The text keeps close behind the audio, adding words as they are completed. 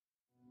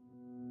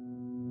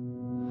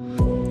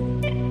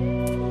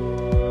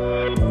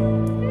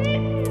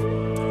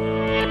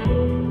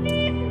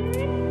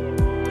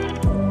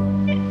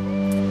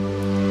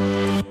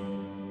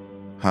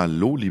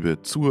Hallo,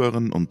 liebe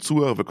Zuhörerinnen und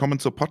Zuhörer. Willkommen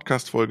zur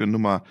Podcast-Folge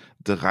Nummer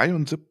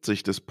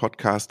 73 des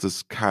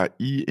Podcastes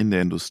KI in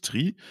der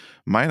Industrie.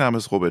 Mein Name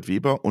ist Robert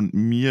Weber und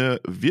mir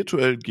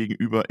virtuell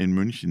gegenüber in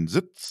München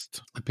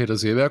sitzt Peter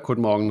Seeberg.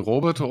 Guten Morgen,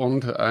 Robert,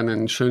 und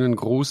einen schönen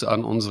Gruß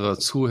an unsere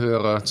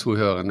Zuhörer,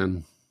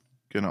 Zuhörerinnen.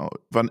 Genau,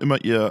 wann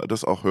immer ihr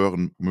das auch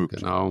hören mögt.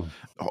 Genau.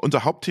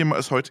 Unser Hauptthema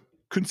ist heute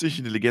Künstliche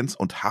Intelligenz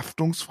und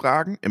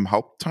Haftungsfragen im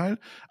Hauptteil,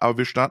 aber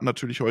wir starten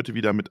natürlich heute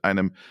wieder mit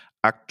einem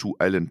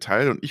aktuellen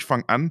Teil und ich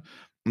fange an,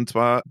 und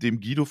zwar dem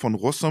Guido von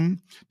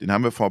Rossum. Den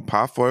haben wir vor ein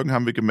paar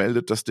Folgen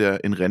gemeldet, dass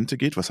der in Rente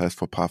geht. Was heißt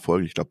vor ein paar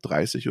Folgen? Ich glaube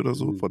 30 oder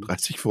so, vor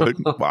 30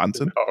 Folgen.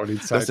 Wahnsinn. Genau,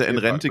 dass er in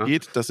Rente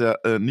geht, dass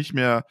er nicht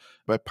mehr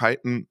bei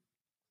Python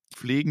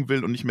pflegen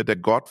will und nicht mehr der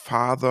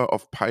Godfather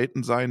of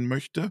Python sein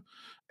möchte.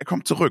 Er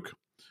kommt zurück.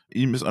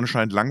 Ihm ist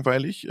anscheinend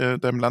langweilig,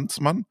 deinem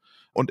Landsmann,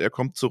 und er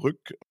kommt zurück,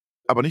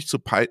 aber nicht zu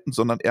Python,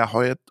 sondern er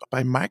heuert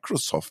bei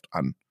Microsoft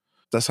an.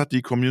 Das hat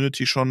die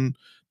Community schon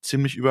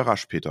ziemlich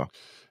überrascht, Peter.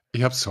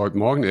 Ich habe es heute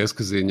Morgen erst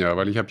gesehen, ja,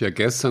 weil ich habe ja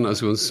gestern,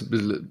 als wir uns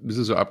ein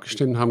bisschen so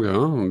abgestimmt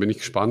haben, bin ich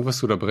gespannt, was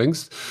du da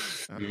bringst.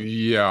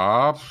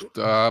 Ja,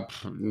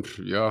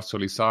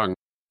 soll ich sagen.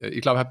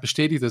 Ich glaube, er hat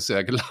bestätigt, dass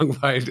er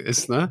gelangweilt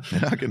ist, ne?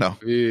 Ja, genau.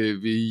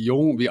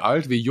 Wie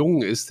alt, wie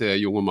jung ist der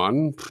junge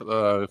Mann?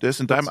 Der ist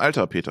in deinem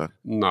Alter, Peter.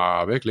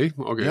 Na, wirklich?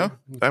 Okay. Ja,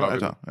 deinem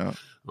Alter, ja.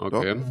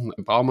 Okay,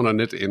 brauchen wir noch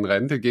nicht in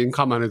Rente gehen,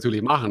 kann man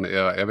natürlich machen.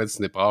 Er wird es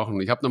nicht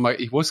brauchen.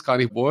 Ich wusste gar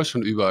nicht, wo er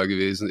schon überall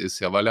gewesen ist,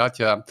 ja, weil er hat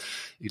ja,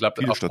 ich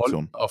glaube,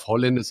 auf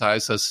Holländisch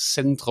heißt das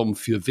Zentrum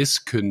für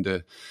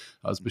Wisskunde.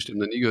 Hast bestimmt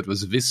noch nie gehört,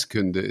 was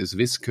Wisskunde ist.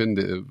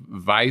 Wisskunde,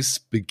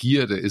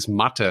 Weißbegierde ist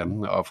Mathe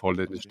auf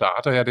Holländisch. Da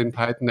hat er ja den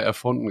Python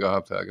erfunden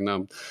gehabt, ja,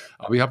 genau.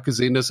 Aber ich habe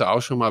gesehen, dass er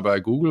auch schon mal bei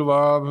Google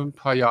war, ein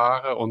paar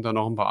Jahre, und dann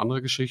noch ein paar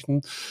andere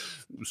Geschichten.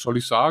 Soll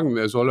ich sagen,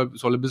 er soll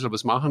ein bisschen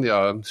was machen,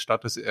 ja,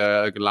 statt dass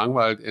er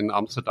gelangweilt in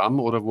Amsterdam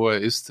oder wo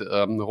er ist,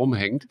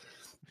 rumhängt.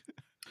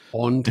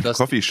 Und das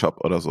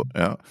Coffeeshop oder so,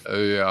 ja.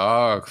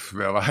 Ja,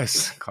 wer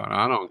weiß, keine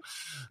Ahnung.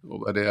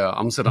 Wobei der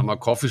Amsterdamer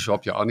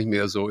Coffeeshop ja auch nicht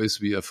mehr so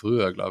ist, wie er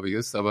früher, glaube ich,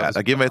 ist. Aber ja,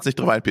 da gehen wir jetzt nicht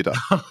drüber ein, Peter.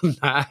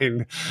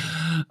 Nein.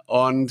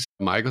 Und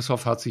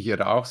Microsoft hat sich ja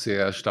da auch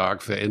sehr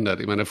stark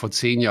verändert. Ich meine, vor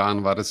 10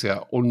 Jahren war das ja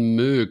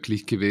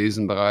unmöglich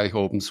gewesen im Bereich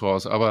Open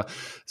Source. Aber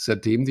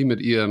seitdem die mit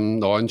ihrem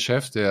neuen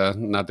Chef, der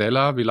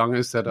Nadella, wie lange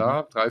ist der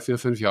da? 3, 4,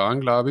 5 Jahren,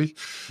 glaube ich.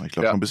 Ich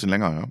glaube schon ein bisschen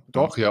länger, ja.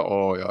 Doch,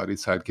 ja, die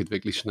Zeit geht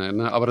wirklich schnell.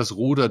 Ne? Aber das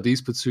Ruder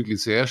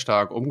diesbezüglich sehr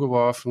stark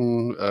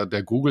umgeworfen.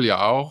 Der Google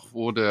ja auch,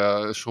 wo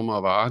der schon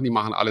mal war. Die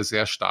machen alle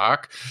sehr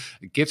stark.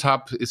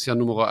 GitHub ist ja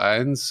Nummer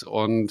 1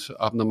 und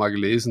habe nochmal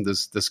gelesen,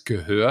 das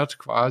gehört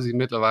quasi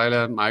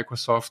mittlerweile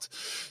Microsoft.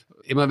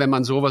 Immer wenn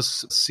man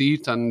sowas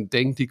sieht, dann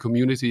denkt die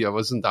Community, ja,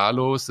 was ist denn da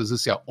los? Das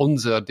ist ja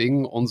unser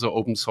Ding, unser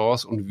Open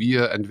Source, und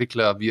wir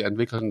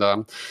entwickeln da.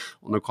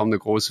 Und dann kommt eine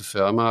große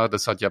Firma,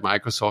 das hat ja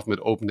Microsoft mit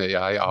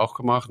OpenAI auch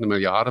gemacht, 1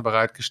 Milliarde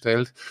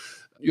bereitgestellt.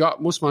 Ja,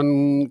 muss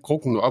man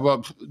gucken.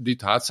 Aber die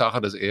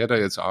Tatsache, dass er da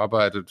jetzt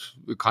arbeitet,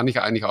 kann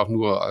ich eigentlich auch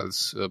nur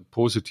als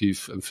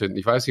positiv empfinden.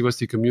 Ich weiß nicht, was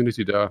die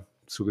Community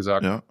dazu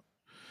gesagt hat.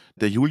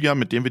 Der Julian,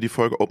 mit dem wir die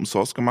Folge Open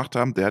Source gemacht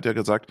haben, der hat ja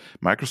gesagt,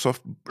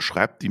 Microsoft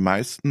schreibt die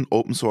meisten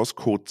Open Source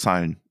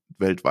Code-Zeilen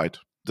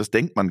weltweit. Das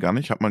denkt man gar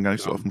nicht, hat man gar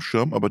nicht so auf dem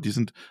Schirm, aber die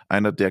sind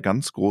einer der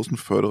ganz großen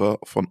Förderer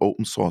von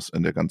Open Source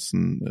in der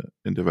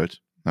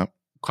Welt. Ja.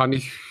 Kann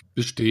ich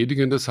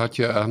bestätigen, das hat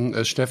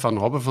ja Stefan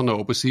Robbe von der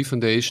OPC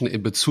Foundation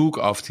in Bezug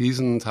auf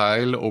diesen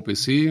Teil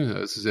OPC,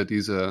 es ist ja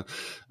diese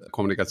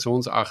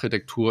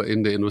Kommunikationsarchitektur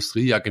in der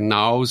Industrie, ja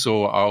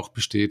genauso auch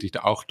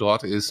bestätigt. Auch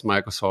dort ist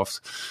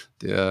Microsoft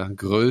der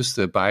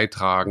größte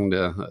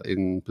Beitragende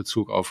in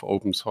Bezug auf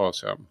Open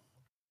Source, ja.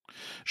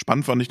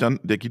 Spannend fand ich dann,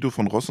 der Guido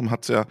von Rossum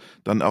hat es ja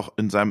dann auch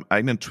in seinem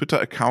eigenen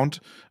Twitter-Account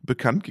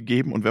bekannt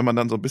gegeben, und wenn man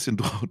dann so ein bisschen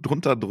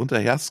drunter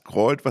her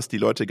scrollt, was die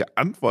Leute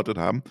geantwortet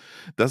haben,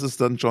 das ist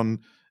dann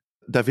schon,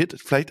 da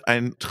wird vielleicht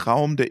ein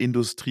Traum der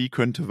Industrie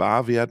könnte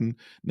wahr werden,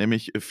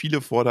 nämlich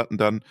viele forderten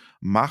dann,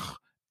 mach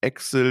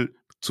Excel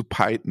zu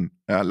Python.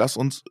 Ja, lass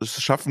uns es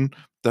schaffen,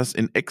 dass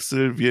in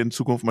Excel wir in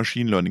Zukunft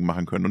Machine Learning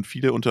machen können. Und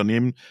viele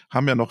Unternehmen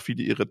haben ja noch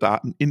viele ihre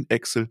Daten in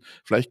Excel.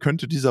 Vielleicht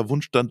könnte dieser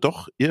Wunsch dann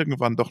doch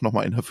irgendwann doch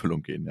nochmal in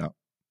Erfüllung gehen, ja.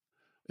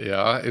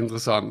 Ja,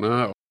 interessant,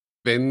 ne?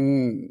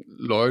 Wenn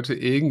Leute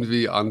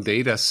irgendwie an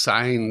Data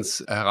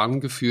Science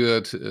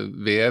herangeführt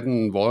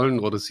werden wollen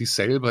oder sich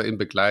selber in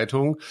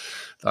Begleitung,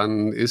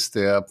 dann ist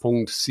der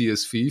Punkt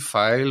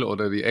CSV-File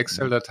oder die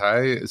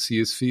Excel-Datei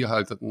CSV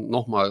halt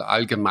nochmal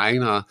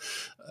allgemeiner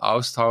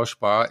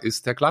austauschbar,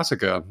 ist der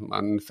Klassiker.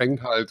 Man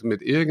fängt halt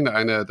mit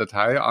irgendeiner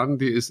Datei an,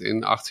 die ist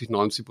in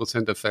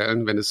 80-90% der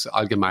Fällen, wenn es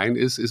allgemein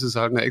ist, ist es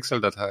halt eine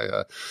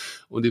Excel-Datei.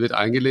 Und die wird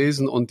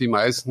eingelesen, und die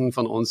meisten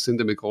von uns sind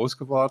damit groß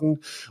geworden,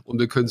 und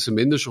wir können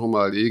zumindest schon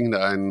mal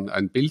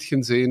ein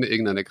Bildchen sehen,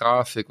 irgendeine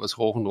Grafik, was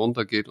hoch und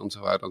runter geht und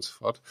so weiter und so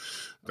fort.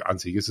 An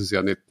sich ist es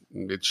ja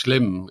nicht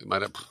schlimm. Ich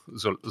meine,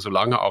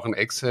 solange auch in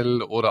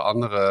Excel oder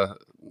andere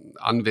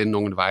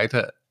Anwendungen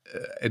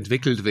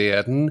weiterentwickelt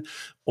werden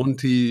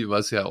und die,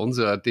 was ja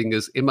unser Ding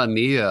ist, immer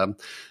näher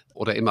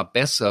oder immer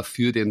besser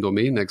für den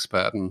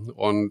Domänenexperten.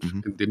 Und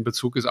in dem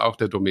Bezug ist auch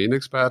der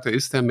Domänenexperte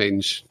ist der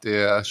Mensch,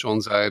 der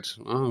schon seit,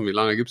 wie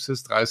lange gibt es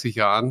das, 30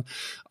 Jahren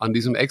an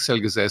diesem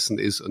Excel gesessen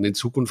ist und in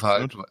Zukunft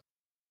halt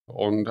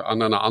und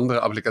an einer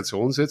anderen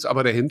Applikation sitzt,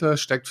 aber dahinter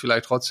steckt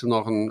vielleicht trotzdem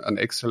noch ein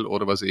Excel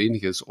oder was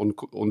Ähnliches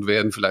und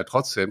werden vielleicht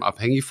trotzdem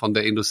abhängig von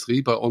der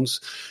Industrie bei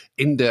uns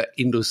in der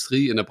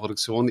Industrie, in der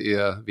Produktion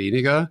eher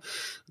weniger.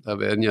 Da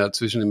werden ja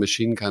zwischen den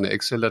Maschinen keine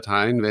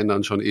Excel-Dateien, werden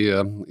dann schon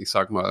eher, ich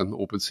sag mal, ein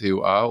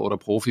OpenCUA oder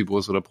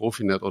Profibus oder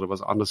Profinet oder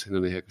was anderes hin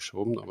und her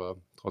geschoben, aber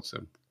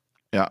trotzdem.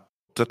 Ja,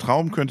 der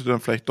Traum könnte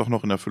dann vielleicht doch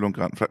noch in Erfüllung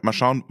geraten. Vielleicht mal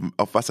schauen,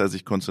 auf was er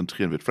sich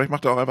konzentrieren wird. Vielleicht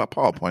macht er auch einfach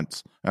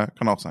PowerPoints. Ja,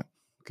 kann auch sein.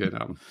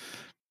 Genau.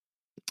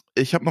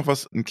 Ich habe noch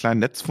einen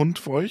kleinen Netzfund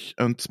für euch.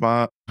 Und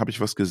zwar habe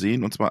ich was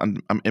gesehen, und zwar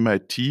am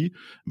MIT.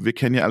 Wir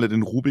kennen ja alle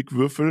den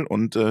Rubik-Würfel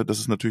und das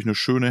ist natürlich eine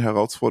schöne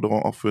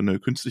Herausforderung auch für eine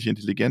künstliche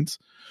Intelligenz.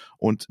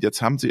 Und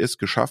jetzt haben sie es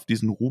geschafft,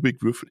 diesen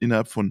Rubik-Würfel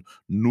innerhalb von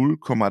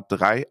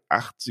 0,38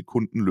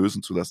 Sekunden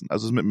lösen zu lassen.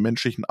 Also ist mit dem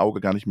menschlichen Auge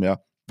gar nicht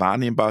mehr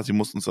wahrnehmbar. Sie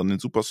mussten es dann in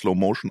super Slow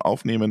Motion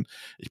aufnehmen.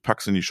 Ich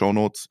pack's in die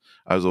Shownotes.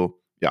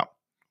 Also ja,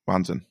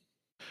 Wahnsinn.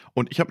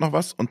 Und ich habe noch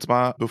was, und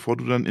zwar, bevor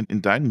du dann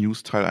in deinen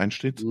News-Teil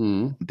einstehst,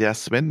 der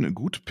Sven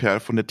Gutperl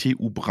von der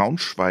TU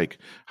Braunschweig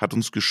hat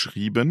uns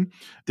geschrieben,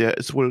 der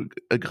ist wohl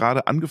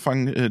gerade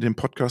angefangen, den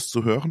Podcast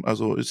zu hören,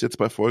 also ist jetzt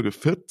bei Folge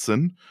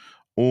 14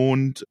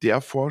 und der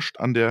forscht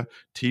an der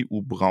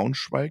TU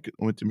Braunschweig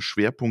mit dem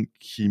Schwerpunkt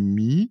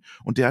Chemie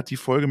und der hat die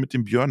Folge mit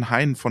dem Björn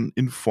Hein von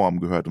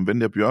Inform gehört. Und wenn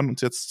der Björn uns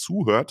jetzt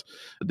zuhört,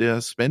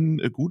 der Sven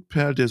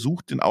Gutperl, der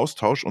sucht den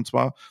Austausch und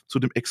zwar zu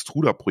dem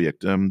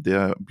Extruder-Projekt.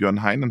 Der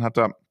Björn Hein hat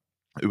da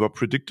über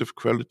Predictive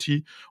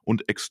Quality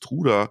und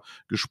Extruder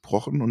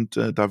gesprochen und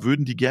da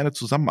würden die gerne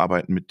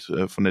zusammenarbeiten mit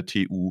von der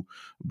TU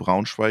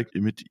Braunschweig,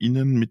 mit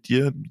Ihnen, mit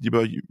dir,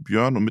 lieber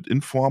Björn, und mit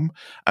Inform.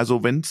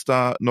 Also wenn es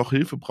da noch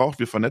Hilfe braucht,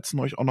 wir vernetzen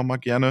euch auch nochmal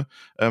gerne.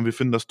 Wir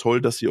finden das toll,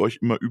 dass ihr euch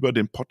immer über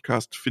den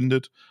Podcast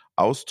findet,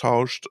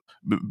 austauscht,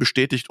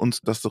 bestätigt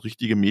uns, dass das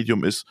richtige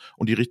Medium ist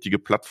und die richtige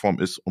Plattform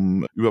ist,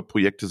 um über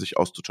Projekte sich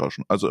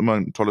auszutauschen. Also immer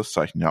ein tolles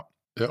Zeichen, ja.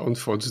 Ja, und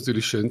für uns ist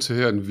natürlich schön zu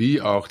hören,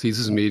 wie auch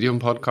dieses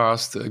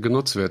Medium-Podcast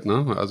genutzt wird.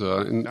 Ne? Also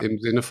im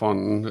Sinne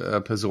von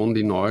Personen,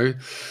 die neu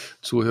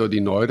Zuhörer,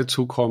 die neu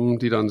dazukommen,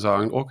 die dann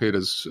sagen, okay,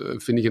 das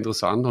finde ich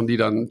interessant und die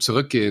dann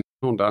zurückgehen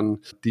und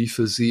dann die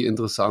für sie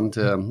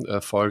interessante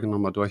Folgen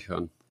nochmal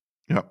durchhören.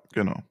 Ja,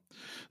 genau.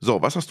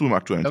 So, was hast du im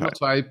aktuellen Teil? Noch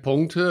 2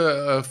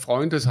 Punkte.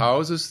 Freund des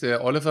Hauses, der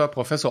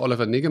Professor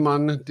Oliver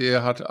Niggemann,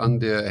 der hat an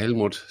der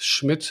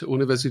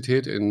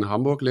Helmut-Schmidt-Universität in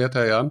Hamburg, lehrt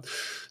er ja.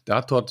 Der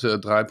hat dort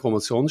 3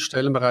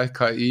 Promotionsstellen im Bereich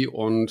KI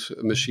und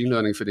Machine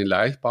Learning für den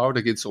Leichtbau.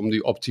 Da geht es um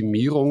die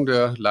Optimierung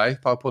der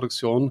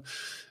Leichtbauproduktion,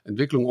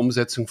 Entwicklung,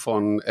 Umsetzung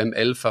von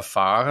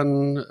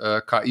ML-Verfahren,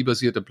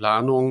 KI-basierte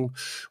Planung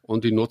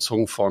und die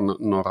Nutzung von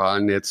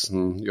neuralen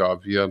Netzen.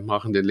 Ja, wir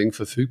machen den Link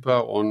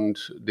verfügbar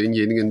und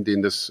denjenigen,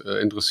 denen das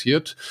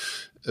interessiert,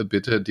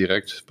 bitte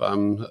direkt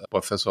beim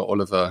Professor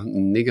Oliver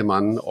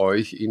Niggemann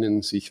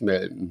Ihnen sich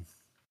melden.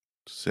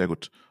 Sehr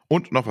gut.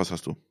 Und noch was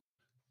hast du?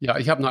 Ja,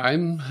 ich habe noch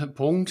einen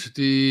Punkt.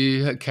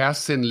 Die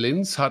Kerstin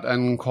Linz hat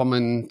einen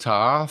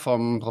Kommentar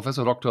vom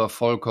Professor Dr.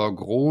 Volker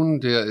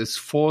Grohn, der ist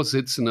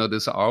Vorsitzender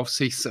des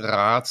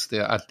Aufsichtsrats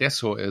der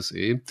Adesso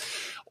SE.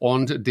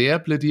 Und der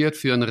plädiert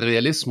für einen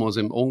Realismus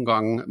im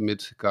Umgang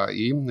mit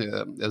KI.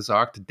 Er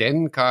sagt,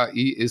 denn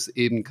KI ist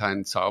eben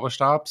kein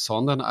Zauberstab,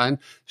 sondern ein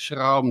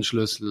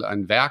Schraubenschlüssel,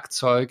 ein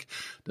Werkzeug,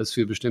 das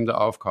für bestimmte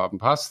Aufgaben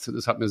passt.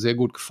 Das hat mir sehr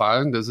gut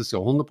gefallen. Das ist ja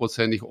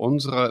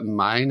 100%ig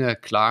meine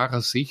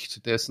klare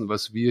Sicht dessen,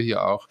 was wir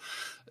hier auch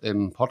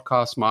im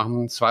Podcast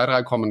machen. 2,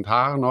 3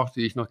 Kommentare noch,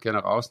 die ich noch gerne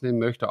rausnehmen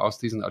möchte aus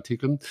diesen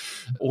Artikeln.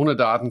 Ohne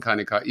Daten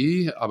keine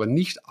KI, aber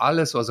nicht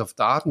alles, was auf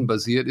Daten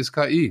basiert, ist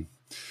KI.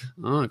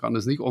 Man kann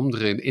das nicht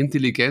umdrehen.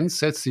 Intelligenz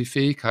setzt die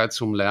Fähigkeit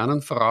zum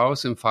Lernen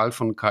voraus, im Fall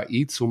von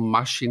KI zum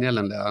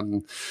maschinellen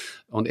Lernen.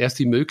 Und erst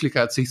die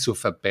Möglichkeit, sich zu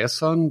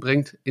verbessern,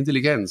 bringt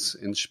Intelligenz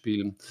ins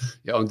Spiel.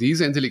 Ja, und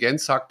diese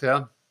Intelligenz, sagt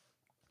er,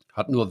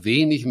 hat nur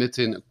wenig mit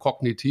den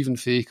kognitiven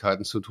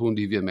Fähigkeiten zu tun,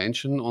 die wir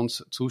Menschen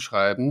uns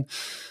zuschreiben.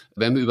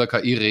 Wenn wir über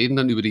KI reden,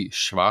 dann über die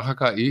schwache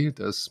KI.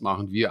 Das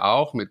machen wir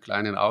auch mit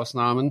kleinen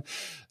Ausnahmen.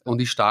 Und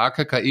die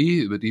starke KI,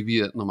 über die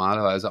wir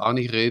normalerweise auch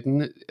nicht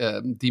reden,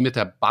 die mit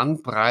der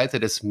Bandbreite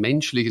des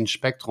menschlichen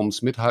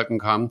Spektrums mithalten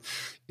kann,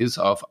 ist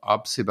auf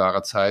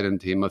absehbare Zeit ein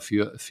Thema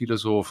für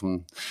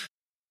Philosophen.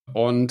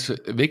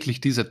 Und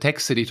wirklich diese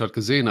Texte, die ich dort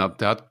gesehen habe,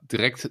 der hat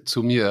direkt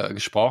zu mir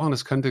gesprochen.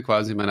 Das könnte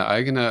quasi meine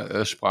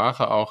eigene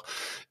Sprache auch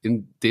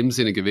in dem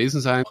Sinne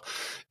gewesen sein.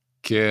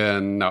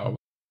 Genau.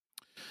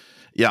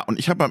 Ja, und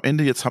ich habe am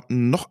Ende jetzt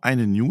noch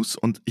eine News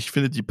und ich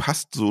finde, die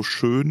passt so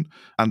schön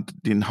an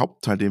den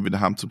Hauptteil, den wir da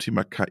haben zum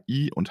Thema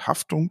KI und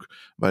Haftung,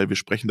 weil wir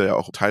sprechen da ja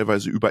auch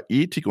teilweise über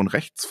Ethik und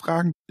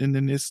Rechtsfragen in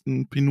den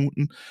nächsten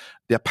Minuten.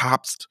 Der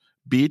Papst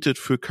betet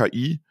für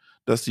KI,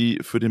 dass sie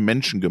für den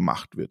Menschen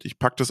gemacht wird. Ich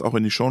packe das auch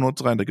in die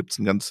Shownotes rein, da gibt's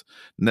einen ganz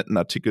netten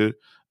Artikel,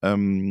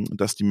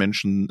 dass die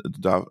Menschen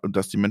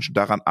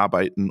daran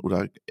arbeiten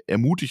oder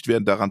ermutigt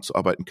werden, daran zu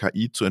arbeiten,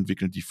 KI zu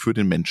entwickeln, die für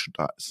den Menschen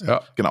da ist.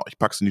 Ja. Genau, ich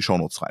packe es in die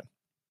Shownotes rein.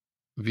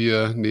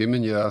 Wir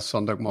nehmen ja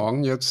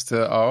Sonntagmorgen jetzt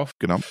auf.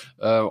 Genau.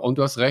 Und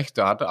du hast recht,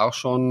 da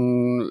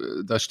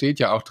steht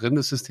ja auch drin,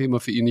 dass das Thema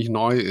für ihn nicht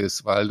neu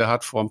ist, weil der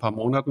hat vor ein paar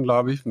Monaten,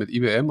 glaube ich, mit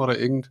IBM oder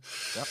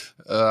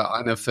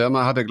eine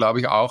Firma hat er,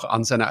 glaube ich, auch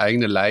an seine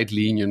eigenen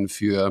Leitlinien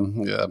für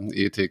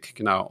Ethik.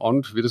 Genau.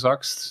 Und wie du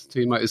sagst,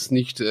 Thema ist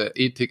nicht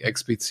Ethik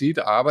explizit,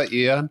 aber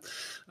eher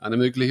eine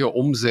mögliche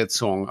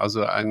Umsetzung,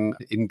 also ein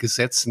in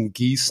Gesetzen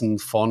gießen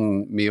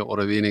von mehr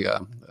oder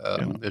weniger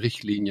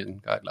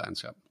Richtlinien,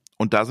 Guidelines, ja.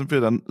 Und da sind wir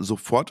dann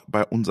sofort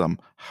bei unserem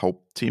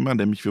Hauptthema,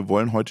 nämlich wir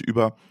wollen heute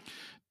über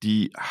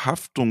die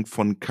Haftung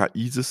von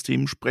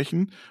KI-Systemen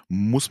sprechen.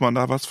 Muss man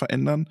da was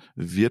verändern?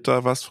 Wird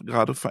da was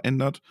gerade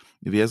verändert?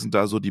 Wer sind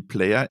da so die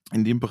Player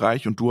in dem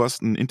Bereich? Und du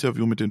hast ein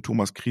Interview mit dem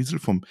Thomas Kriesel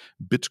vom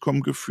Bitkom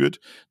geführt.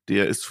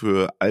 Der ist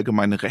für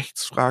allgemeine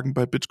Rechtsfragen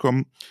bei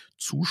Bitkom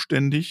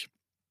zuständig.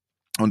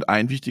 Und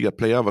ein wichtiger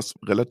Player, was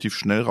relativ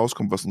schnell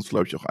rauskommt, was uns,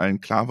 glaube ich, auch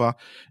allen klar war,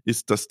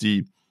 ist, dass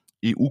die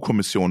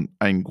EU-Kommission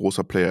ein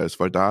großer Player ist,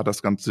 weil da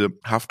das ganze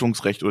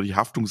Haftungsrecht oder die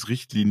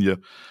Haftungsrichtlinie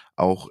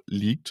auch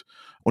liegt.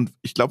 Und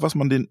ich glaube, was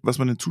man den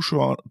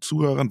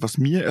Zuhörern, was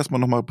mir erstmal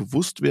nochmal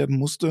bewusst werden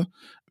musste,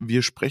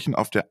 wir sprechen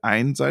auf der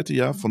einen Seite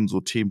ja von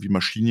so Themen wie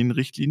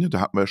Maschinenrichtlinie,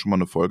 da hatten wir ja schon mal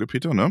eine Folge,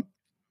 Peter, ne?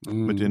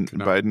 Mit den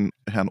beiden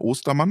Herrn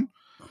Ostermann.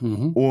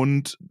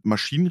 Und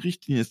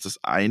Maschinenrichtlinie ist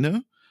das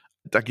eine.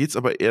 Da geht es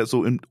aber eher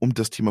so um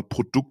das Thema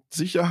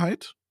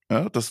Produktsicherheit.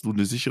 Ja, dass du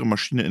eine sichere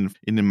Maschine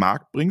in den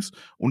Markt bringst.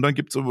 Und dann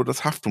gibt es aber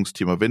das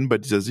Haftungsthema, wenn bei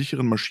dieser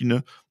sicheren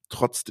Maschine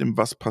trotzdem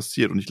was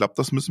passiert. Und ich glaube,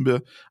 das müssen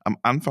wir am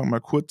Anfang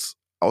mal kurz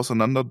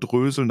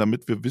auseinanderdröseln,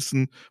 damit wir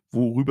wissen,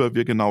 worüber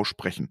wir genau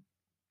sprechen.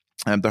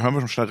 Da hören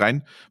wir schon schnell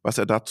rein, was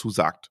er dazu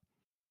sagt.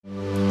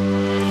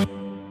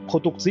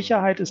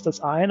 Produktsicherheit ist das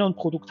eine und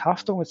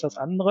Produkthaftung ist das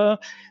andere.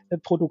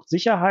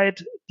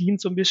 Produktsicherheit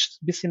dient so ein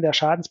bisschen der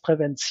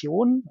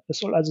Schadensprävention. Es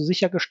soll also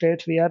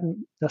sichergestellt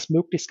werden, dass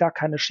möglichst gar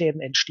keine Schäden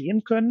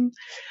entstehen können.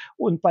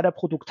 Und bei der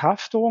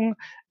Produkthaftung,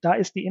 da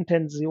ist die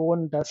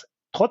Intention, dass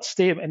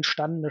trotzdem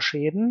entstandene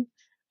Schäden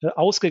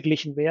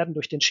ausgeglichen werden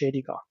durch den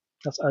Schädiger.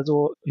 Dass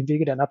also im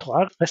Wege der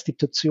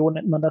Naturalrestitution,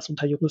 nennt man das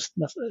unter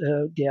Juristen, dass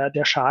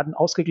der Schaden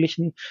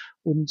ausgeglichen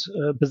und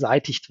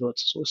beseitigt wird.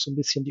 So ist so ein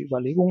bisschen die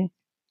Überlegung.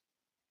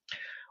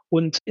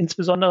 Und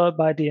insbesondere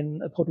bei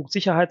den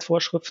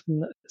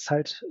Produktsicherheitsvorschriften ist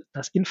halt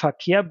das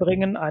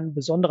Inverkehrbringen ein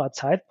besonderer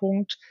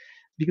Zeitpunkt.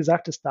 Wie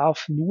gesagt, es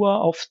darf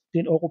nur auf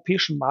den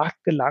europäischen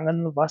Markt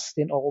gelangen, was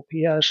den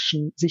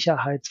europäischen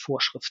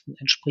Sicherheitsvorschriften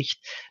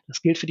entspricht.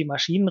 Das gilt für die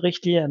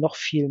Maschinenrichtlinie noch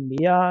viel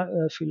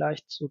mehr,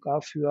 vielleicht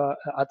sogar für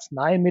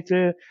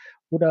Arzneimittel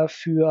oder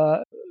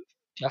für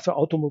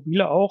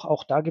Automobile auch.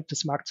 Auch da gibt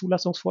es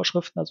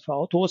Marktzulassungsvorschriften, also für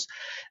Autos,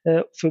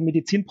 für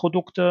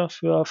Medizinprodukte,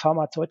 für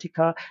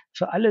Pharmazeutika.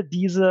 Für alle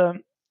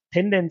diese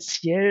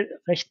tendenziell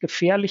recht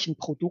gefährlichen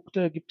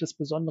Produkte gibt es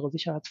besondere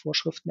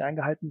Sicherheitsvorschriften, die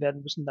eingehalten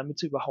werden müssen, damit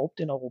sie überhaupt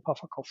in Europa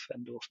verkauft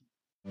werden dürfen.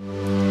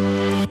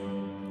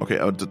 Okay,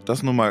 aber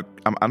das nur mal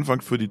am Anfang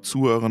für die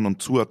Zuhörerinnen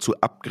und Zuhörer zur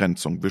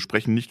Abgrenzung. Wir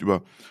sprechen nicht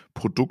über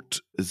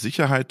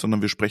Produktsicherheit,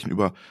 sondern wir sprechen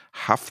über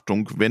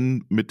Haftung,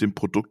 wenn mit dem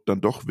Produkt dann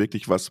doch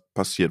wirklich was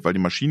passiert. Weil die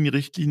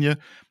Maschinenrichtlinie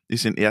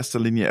ist in erster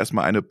Linie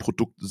erstmal eine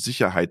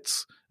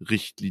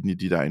Produktsicherheitsrichtlinie,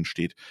 die da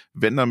entsteht.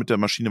 Wenn dann mit der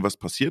Maschine was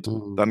passiert,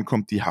 dann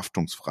kommt die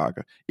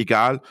Haftungsfrage.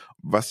 Egal,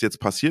 was jetzt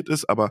passiert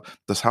ist, aber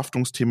das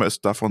Haftungsthema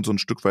ist davon so ein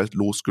Stück weit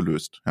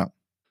losgelöst, ja.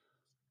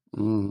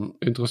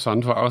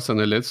 Interessant war auch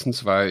seine letzten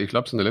zwei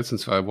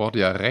Worte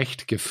ja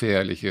recht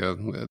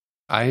gefährliche.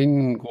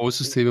 Ein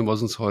großes Thema,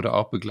 was uns heute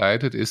auch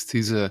begleitet, ist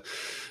diese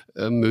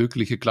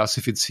mögliche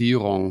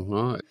Klassifizierung,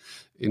 ne,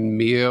 in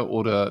mehr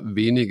oder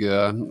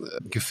weniger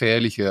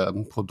gefährliche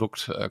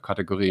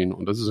Produktkategorien.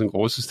 Und das ist ein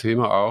großes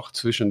Thema auch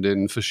zwischen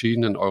den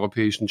verschiedenen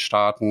europäischen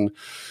Staaten,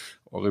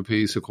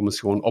 Europäische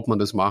Kommission, ob man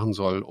das machen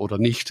soll oder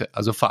nicht.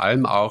 Also vor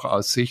allem auch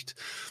aus Sicht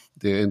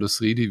der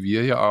Industrie, die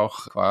wir ja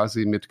auch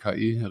quasi mit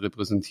KI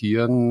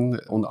repräsentieren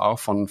und auch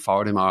von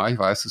VDMA, ich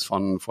weiß es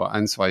von vor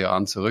 1-2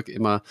 Jahren zurück,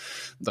 immer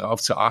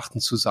darauf zu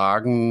achten, zu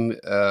sagen,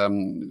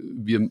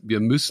 wir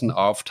müssen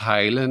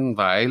aufteilen,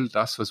 weil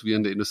das, was wir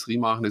in der Industrie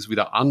machen, ist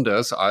wieder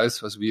anders,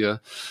 als was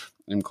wir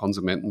im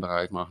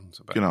Konsumentenbereich machen.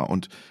 Genau,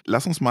 und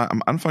lass uns mal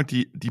am Anfang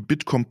die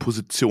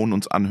Bitkom-Position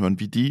uns anhören,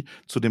 wie die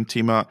zu dem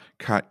Thema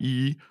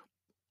KI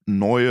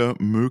neue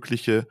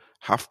mögliche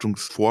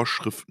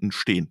Haftungsvorschriften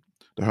stehen.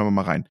 Da hören wir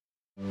mal rein.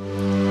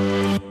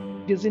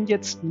 Wir sind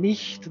jetzt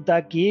nicht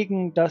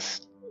dagegen,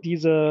 dass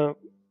diese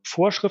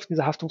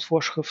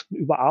Haftungsvorschriften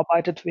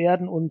überarbeitet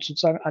werden und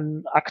sozusagen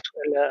an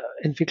aktuelle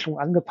Entwicklungen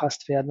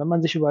angepasst werden. Wenn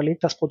man sich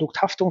überlegt, das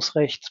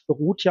Produkthaftungsrecht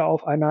beruht ja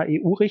auf einer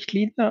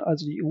EU-Richtlinie,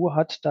 also die EU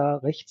hat da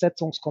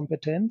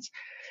Rechtsetzungskompetenz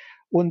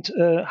und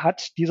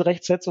hat diese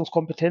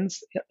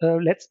Rechtsetzungskompetenz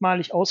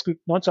letztmalig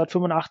ausgeübt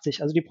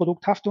 1985. Also die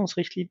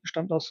Produkthaftungsrichtlinie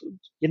stammt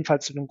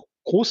jedenfalls zu einem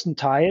großen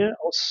Teil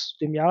aus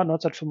dem Jahre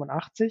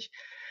 1985.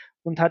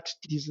 und hat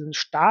diesen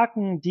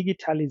starken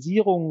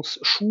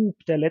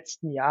Digitalisierungsschub der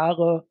letzten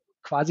Jahre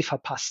quasi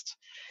verpasst.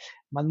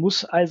 Man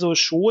muss also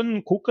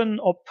schon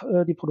gucken, ob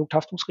die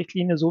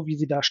Produkthaftungsrichtlinie, so wie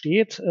sie da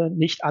steht,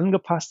 nicht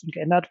angepasst und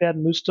geändert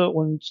werden müsste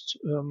und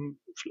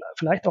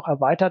vielleicht auch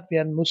erweitert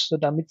werden müsste,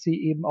 damit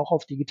sie eben auch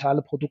auf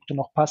digitale Produkte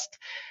noch passt.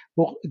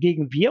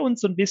 Wogegen wir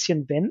uns so ein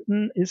bisschen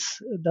wenden,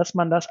 ist, dass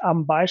man das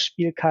am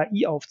Beispiel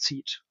KI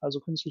aufzieht, also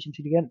künstliche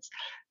Intelligenz.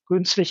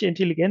 Künstliche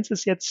Intelligenz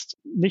ist jetzt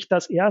nicht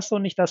das erste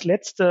und nicht das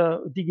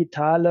letzte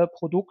digitale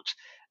Produkt,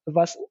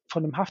 was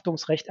von dem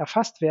Haftungsrecht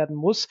erfasst werden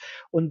muss.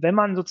 Und wenn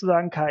man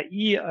sozusagen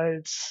KI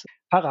als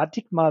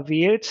Paradigma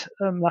wählt,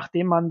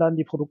 nachdem man dann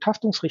die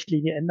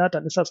Produkthaftungsrichtlinie ändert,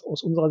 dann ist das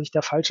aus unserer Sicht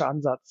der falsche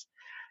Ansatz.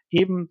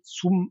 Eben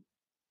zum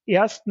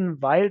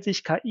Ersten, weil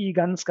sich KI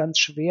ganz, ganz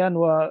schwer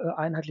nur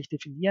einheitlich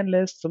definieren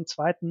lässt. Zum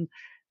Zweiten,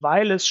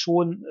 weil es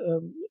schon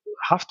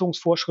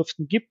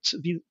Haftungsvorschriften gibt,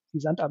 wie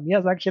Sand am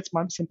Meer, sage ich jetzt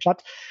mal ein bisschen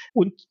platt,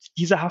 und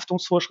diese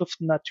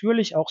Haftungsvorschriften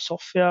natürlich auch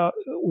Software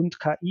und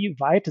KI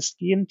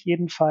weitestgehend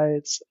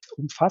jedenfalls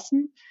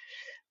umfassen.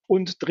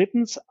 Und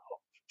drittens,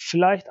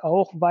 vielleicht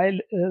auch,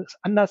 weil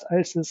anders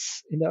als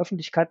es in der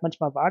Öffentlichkeit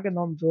manchmal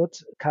wahrgenommen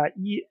wird,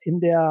 KI in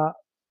der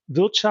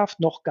Wirtschaft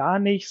noch gar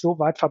nicht so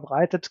weit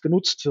verbreitet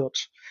genutzt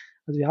wird.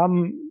 Also wir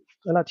haben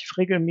relativ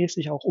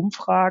regelmäßig auch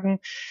Umfragen.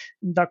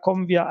 Da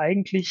kommen wir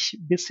eigentlich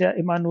bisher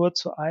immer nur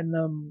zu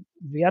einem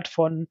Wert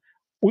von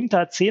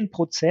unter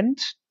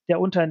 10% der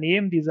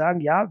Unternehmen, die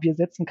sagen, ja, wir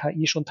setzen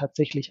KI schon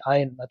tatsächlich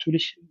ein.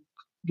 Natürlich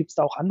gibt es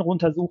da auch andere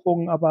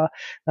Untersuchungen, aber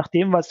nach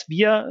dem, was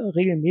wir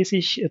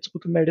regelmäßig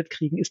zurückgemeldet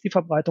kriegen, ist die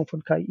Verbreitung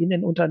von KI in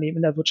den Unternehmen,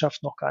 in der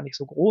Wirtschaft noch gar nicht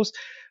so groß.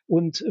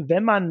 Und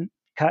wenn man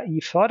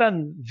KI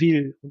fördern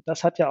will, und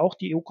das hat ja auch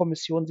die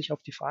EU-Kommission sich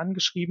auf die Fahnen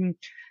geschrieben,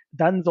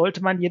 dann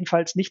sollte man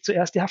jedenfalls nicht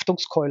zuerst die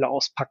Haftungskeule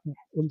auspacken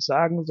und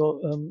sagen,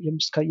 so, ihr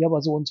müsst KI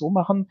aber so und so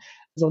machen,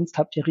 sonst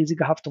habt ihr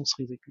riesige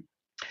Haftungsrisiken.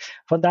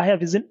 Von daher,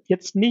 wir sind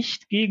jetzt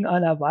nicht gegen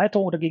eine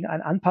Erweiterung oder gegen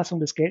eine Anpassung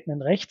des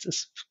geltenden Rechts.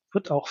 Es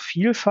wird auch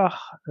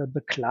vielfach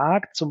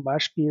beklagt, zum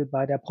Beispiel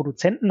bei der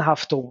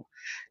Produzentenhaftung.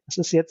 Das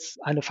ist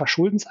jetzt eine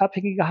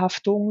verschuldensabhängige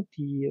Haftung.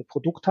 Die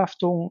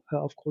Produkthaftung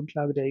auf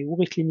Grundlage der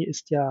EU-Richtlinie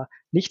ist ja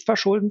nicht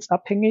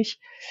verschuldensabhängig.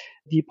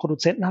 Die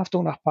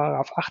Produzentenhaftung nach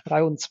 §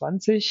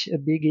 823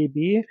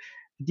 BGB,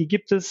 die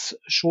gibt es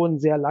schon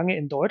sehr lange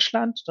in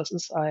Deutschland. Das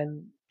ist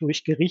ein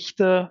durch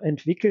Gerichte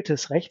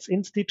entwickeltes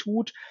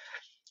Rechtsinstitut.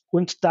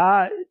 Und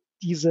da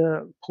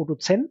diese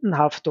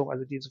Produzentenhaftung,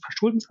 also diese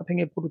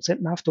verschuldensabhängige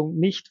Produzentenhaftung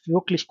nicht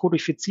wirklich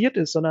kodifiziert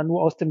ist, sondern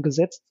nur aus dem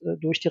Gesetz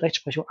durch die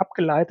Rechtsprechung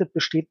abgeleitet,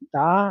 besteht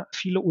da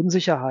viele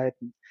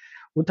Unsicherheiten.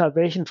 Unter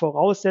welchen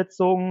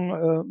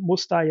Voraussetzungen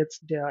muss da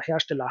jetzt der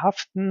Hersteller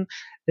haften?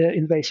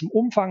 In welchem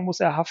Umfang muss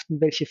er haften?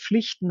 Welche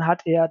Pflichten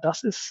hat er?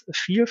 Das ist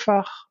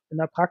vielfach in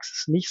der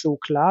Praxis nicht so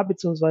klar,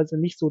 beziehungsweise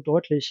nicht so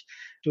deutlich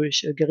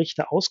durch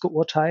Gerichte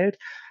ausgeurteilt.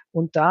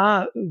 Und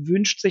da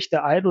wünscht sich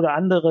der ein oder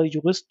andere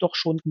Jurist doch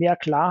schon mehr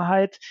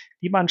Klarheit,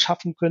 die man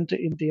schaffen könnte,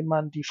 indem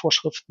man die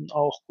Vorschriften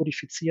auch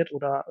kodifiziert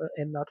oder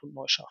ändert und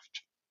neu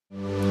schafft.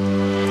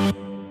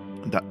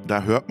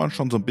 Da hört man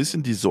schon so ein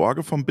bisschen die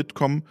Sorge vom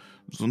Bitkom,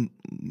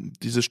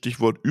 dieses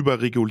Stichwort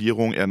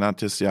Überregulierung, er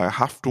nannte es ja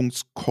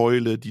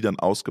Haftungskeule, die dann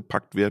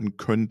ausgepackt werden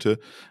könnte.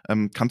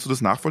 Kannst du das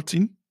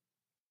nachvollziehen?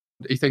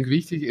 Ich denke,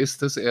 wichtig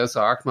ist, dass er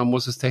sagt, man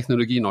muss es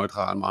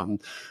technologieneutral machen.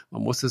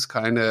 Man muss es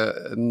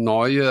keine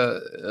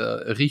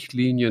neue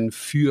Richtlinien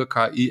für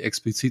KI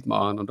explizit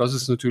machen. Und das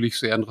ist natürlich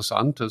sehr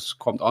interessant. Das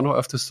kommt auch noch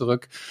öfters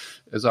zurück.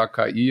 Er sagt,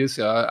 KI ist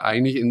ja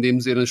eigentlich in dem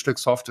Sinne ein Stück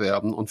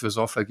Software. Und für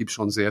Software gibt es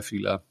schon sehr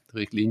viele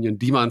Richtlinien,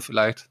 die man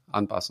vielleicht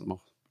anpassen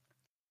muss.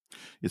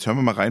 Jetzt hören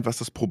wir mal rein, was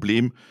das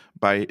Problem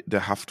bei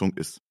der Haftung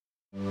ist.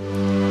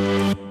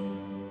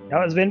 Ja,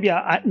 also wenn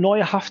wir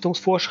neue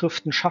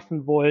Haftungsvorschriften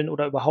schaffen wollen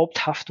oder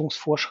überhaupt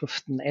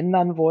Haftungsvorschriften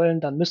ändern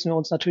wollen, dann müssen wir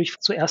uns natürlich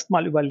zuerst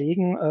mal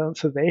überlegen,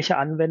 für welche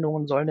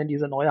Anwendungen sollen denn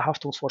diese neue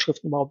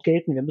Haftungsvorschriften überhaupt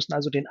gelten. Wir müssen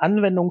also den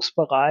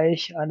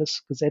Anwendungsbereich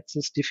eines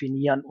Gesetzes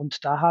definieren.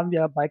 Und da haben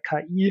wir bei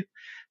KI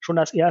schon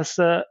das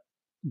erste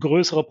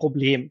größere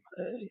Problem.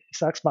 Ich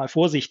sage es mal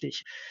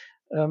vorsichtig.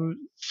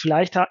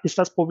 Vielleicht ist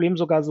das Problem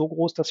sogar so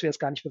groß, dass wir es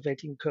gar nicht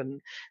bewältigen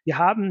können. Wir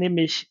haben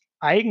nämlich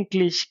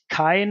eigentlich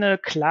keine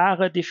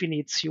klare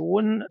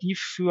Definition, die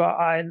für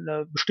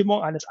eine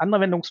Bestimmung eines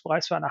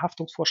Anwendungsbereichs für eine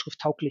Haftungsvorschrift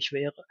tauglich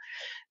wäre.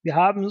 Wir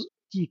haben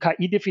die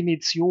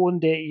KI-Definition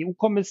der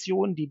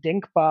EU-Kommission, die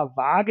denkbar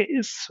vage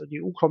ist.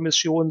 Die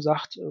EU-Kommission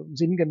sagt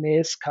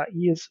sinngemäß,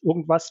 KI ist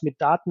irgendwas mit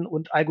Daten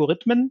und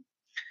Algorithmen.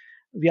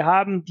 Wir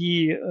haben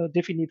die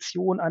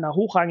Definition einer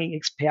hochrangigen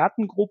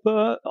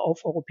Expertengruppe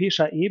auf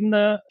europäischer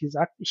Ebene, die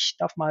sagt, ich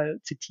darf mal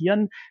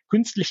zitieren,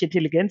 künstliche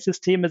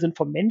Intelligenzsysteme sind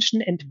vom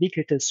Menschen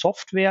entwickelte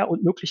Software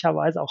und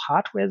möglicherweise auch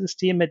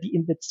Hardware-Systeme, die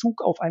in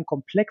Bezug auf ein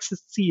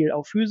komplexes Ziel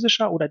auf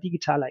physischer oder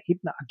digitaler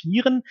Ebene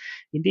agieren,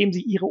 indem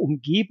sie ihre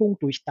Umgebung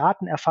durch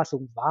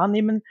Datenerfassung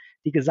wahrnehmen,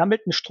 die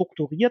gesammelten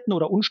strukturierten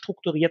oder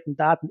unstrukturierten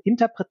Daten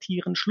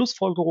interpretieren,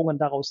 Schlussfolgerungen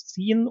daraus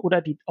ziehen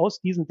oder die aus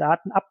diesen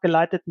Daten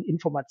abgeleiteten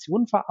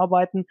Informationen verarbeiten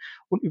verarbeiten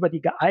und über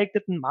die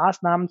geeigneten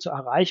Maßnahmen zur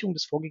Erreichung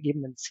des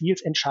vorgegebenen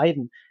Ziels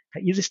entscheiden.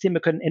 KI-Systeme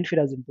können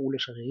entweder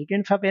symbolische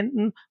Regeln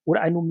verwenden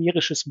oder ein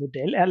numerisches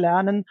Modell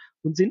erlernen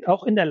und sind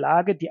auch in der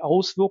Lage, die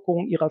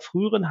Auswirkungen ihrer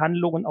früheren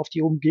Handlungen auf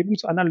die Umgebung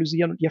zu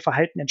analysieren und ihr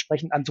Verhalten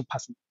entsprechend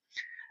anzupassen.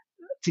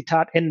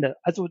 Zitat Ende.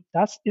 Also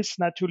das ist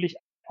natürlich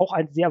auch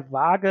eine sehr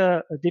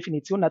vage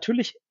Definition.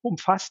 Natürlich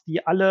umfasst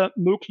die alle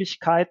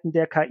Möglichkeiten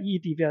der KI,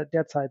 die wir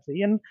derzeit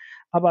sehen,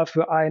 aber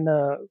für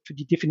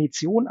die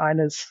Definition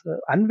eines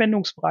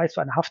Anwendungsbereichs,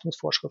 für eine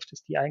Haftungsvorschrift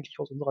ist die eigentlich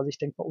aus unserer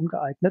Sicht denkbar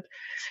ungeeignet.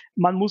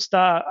 Man muss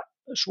da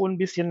schon ein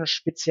bisschen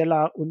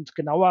spezieller und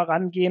genauer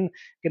rangehen.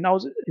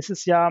 Genauso ist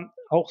es ja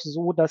auch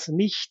so, dass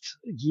nicht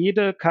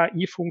jede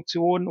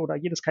KI-Funktion oder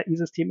jedes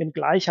KI-System in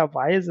gleicher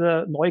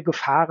Weise neue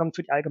Gefahren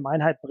für die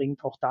Allgemeinheit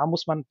bringt. Auch da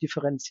muss man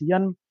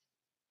differenzieren.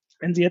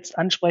 Wenn Sie jetzt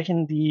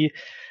ansprechen, die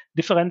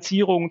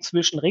Differenzierung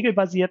zwischen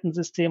regelbasierten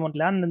Systemen und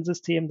lernenden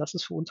Systemen, das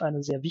ist für uns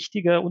eine sehr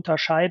wichtige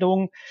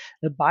Unterscheidung.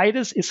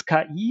 Beides ist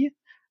KI,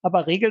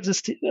 aber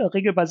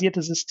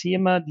regelbasierte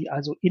Systeme, die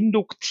also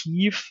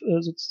induktiv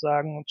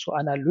sozusagen zu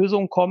einer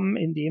Lösung kommen,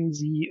 indem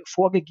sie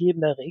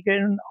vorgegebene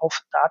Regeln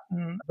auf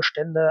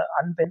Datenbestände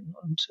anwenden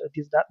und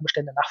diese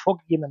Datenbestände nach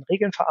vorgegebenen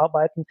Regeln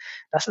verarbeiten.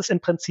 Das ist im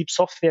Prinzip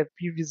Software,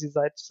 wie wir sie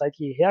seit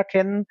jeher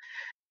kennen.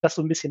 Das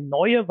so ein bisschen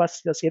Neue,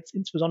 was das jetzt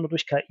insbesondere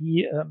durch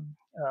KI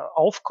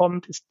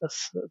aufkommt, ist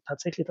das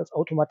tatsächlich das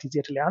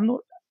automatisierte Lernen,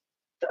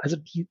 also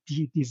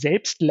die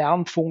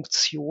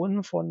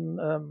Selbstlernfunktion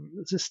von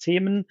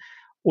Systemen,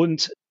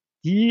 und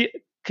die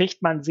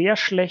kriegt man sehr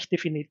schlecht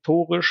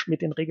definitorisch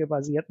mit den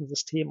regelbasierten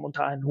Systemen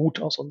unter einen Hut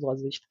aus unserer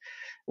Sicht.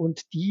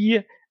 Und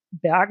die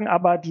bergen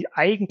aber die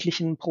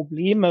eigentlichen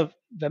Probleme,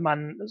 wenn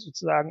man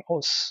sozusagen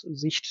aus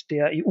Sicht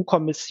der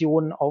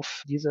EU-Kommission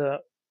auf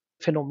diese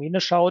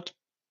Phänomene schaut.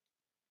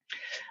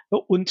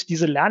 Und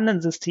diese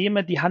lernenden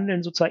Systeme, die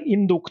handeln sozusagen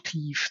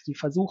induktiv. Sie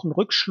versuchen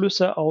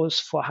Rückschlüsse aus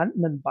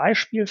vorhandenen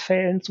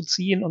Beispielfällen zu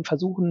ziehen und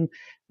versuchen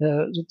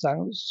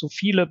sozusagen so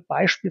viele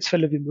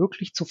Beispielsfälle wie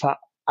möglich zu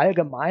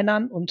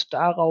verallgemeinern und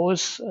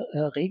daraus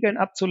Regeln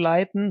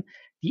abzuleiten,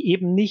 die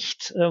eben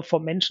nicht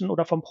vom Menschen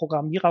oder vom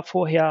Programmierer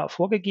vorher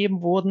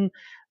vorgegeben wurden,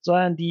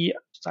 sondern die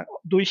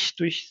durch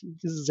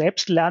diese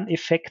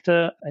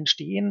Selbstlerneffekte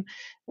entstehen.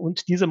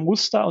 Und diese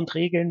Muster und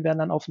Regeln werden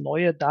dann auf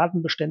neue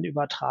Datenbestände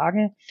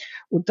übertragen.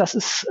 Und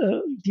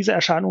diese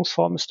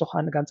Erscheinungsform ist doch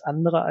eine ganz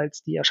andere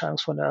als die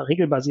Erscheinungsform der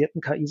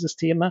regelbasierten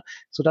KI-Systeme,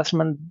 sodass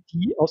man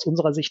die aus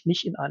unserer Sicht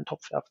nicht in einen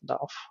Topf werfen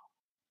darf.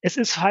 Es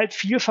ist halt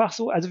vielfach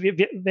so, also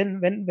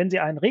wenn Sie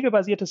ein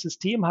regelbasiertes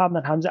System haben,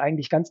 dann haben Sie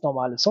eigentlich ganz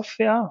normale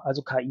Software,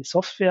 also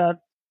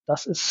KI-Software.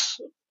 Das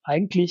ist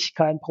eigentlich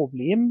kein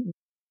Problem.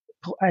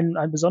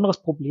 Ein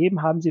besonderes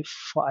Problem haben Sie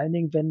vor allen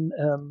Dingen,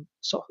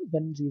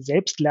 wenn Sie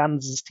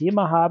selbstlernende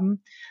Systeme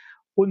haben.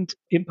 Und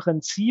im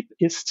Prinzip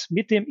ist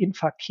mit dem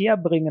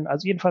Inverkehrbringen,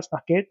 also jedenfalls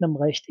nach geltendem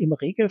Recht, im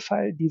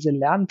Regelfall diese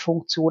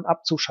Lernfunktion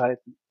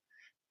abzuschalten.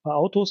 Bei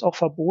Autos auch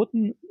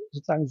verboten,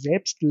 sozusagen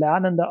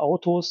selbstlernende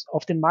Autos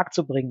auf den Markt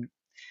zu bringen.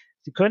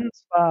 Sie können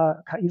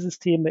zwar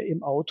KI-Systeme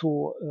im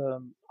Auto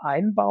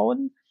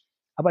einbauen,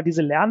 aber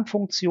diese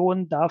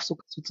Lernfunktion darf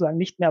sozusagen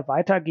nicht mehr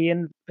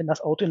weitergehen, wenn das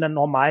Auto in der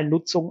normalen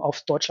Nutzung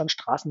auf Deutschlands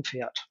Straßen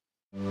fährt.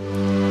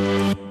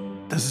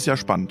 Das ist ja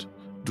spannend.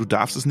 Du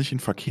darfst es nicht in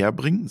Verkehr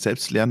bringen,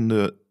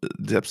 selbstlernende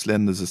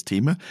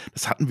Systeme.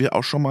 Das hatten wir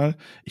auch schon mal,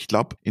 ich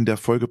glaube, in der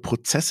Folge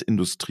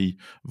Prozessindustrie,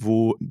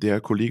 wo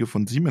der Kollege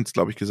von Siemens,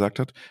 glaube ich, gesagt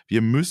hat,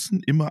 wir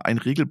müssen immer ein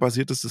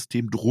regelbasiertes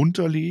System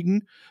drunter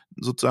legen,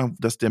 sozusagen,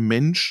 dass der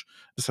Mensch,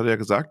 das hat er ja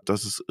gesagt,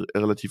 das ist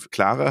relativ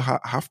klare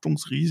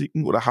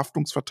Haftungsrisiken oder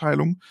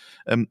Haftungsverteilung,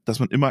 dass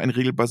man immer ein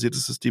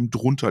regelbasiertes System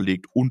drunter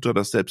legt, unter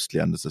das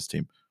selbstlernende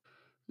System.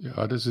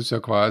 Ja, das ist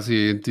ja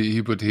quasi die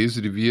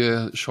Hypothese, die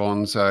wir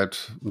schon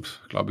seit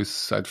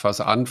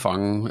fast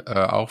Anfang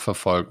auch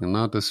verfolgen,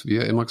 ne? Dass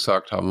wir immer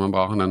gesagt haben, man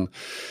braucht ein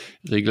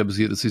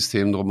regelbasiertes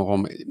System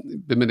drumherum.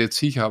 Bin mir nicht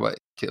sicher, aber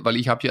weil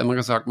ich habe ja immer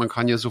gesagt, man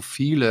kann ja so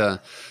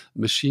viele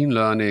Machine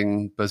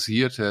Learning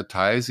basierte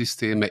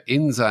Teilsysteme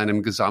in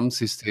seinem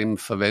Gesamtsystem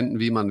verwenden,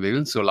 wie man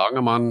will,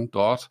 solange man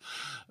dort,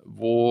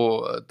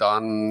 wo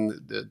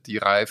dann die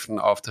Reifen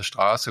auf der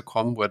Straße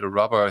kommen, where the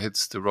rubber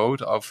hits the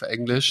road auf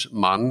Englisch,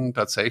 man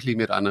tatsächlich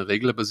mit einem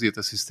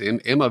regelbasierten System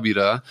immer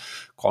wieder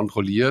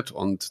kontrolliert,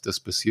 und das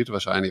passiert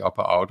wahrscheinlich auch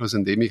bei Autos,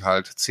 indem ich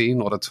halt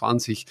 10 oder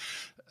 20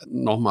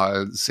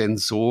 nochmal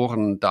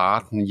Sensoren,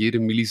 Daten jede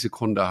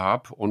Millisekunde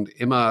habe und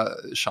immer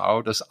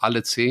schaue, dass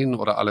alle 10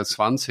 oder alle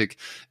 20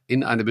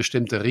 in eine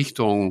bestimmte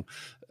Richtung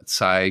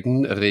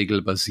zeigen,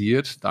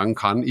 regelbasiert, dann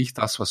kann ich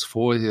das, was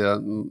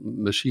vorher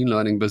Machine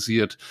Learning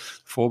basiert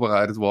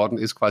vorbereitet worden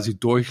ist, quasi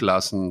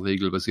durchlassen,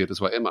 regelbasiert.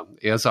 Das war immer.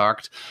 Er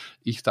sagt,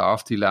 ich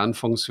darf die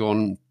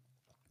Lernfunktion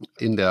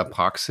In der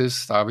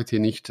Praxis darf ich die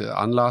nicht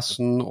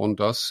anlassen, und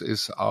das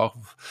ist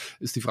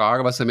die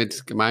Frage, was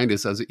damit gemeint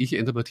ist. Also ich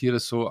interpretiere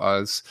es so,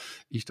 als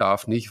ich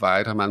darf nicht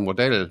weiter mein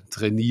Modell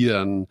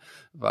trainieren,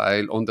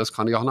 und das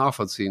kann ich auch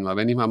nachvollziehen, weil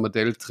wenn ich mein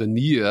Modell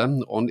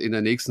trainiere und in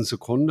der nächsten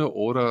Sekunde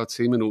oder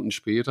 10 Minuten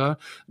später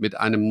mit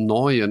einem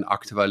neuen,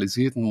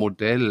 aktualisierten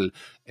Modell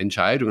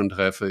Entscheidungen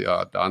treffe,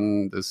 ja,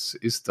 dann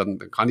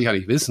kann ich ja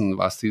nicht wissen,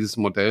 was dieses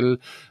Modell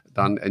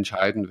dann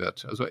entscheiden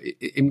wird. Also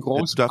im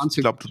Großen und Ganzen.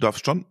 Ich glaube,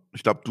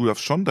 du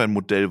darfst schon dein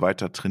Modell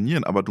weiter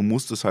trainieren, aber du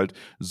musst es halt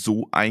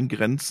so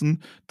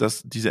eingrenzen,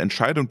 dass diese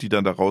Entscheidung, die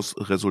dann daraus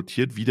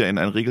resultiert, wieder in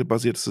ein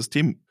regelbasiertes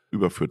System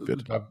überführt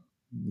wird. Da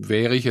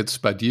wäre ich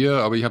jetzt bei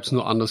dir, aber ich habe es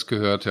nur anders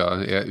gehört.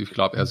 Ja, ich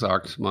glaube, er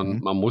sagt, man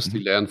muss die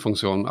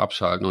Lernfunktion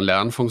abschalten. Und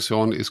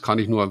Lernfunktion kann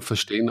ich nur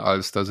verstehen,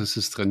 als das ist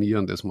das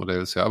Trainieren des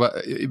Modells. Ja, aber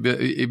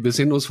wir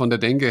sind uns von der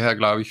Denke her,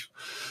 glaube ich,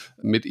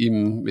 mit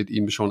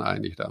ihm schon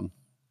einig dann.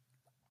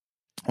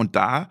 Und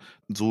da,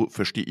 so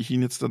verstehe ich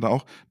ihn jetzt dann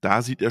auch,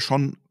 da sieht er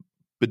schon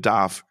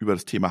Bedarf, über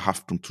das Thema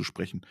Haftung zu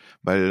sprechen.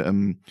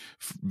 Weil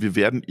wir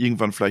werden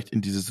irgendwann vielleicht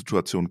in diese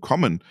Situation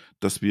kommen,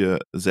 dass wir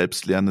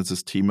selbstlernende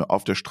Systeme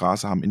auf der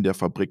Straße haben, in der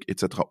Fabrik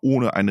etc.,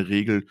 ohne eine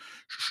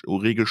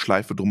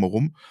Regelschleife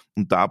drumherum.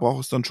 Und da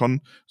braucht es dann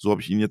schon, so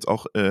habe ich ihn jetzt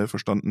auch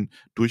verstanden,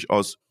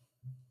 durchaus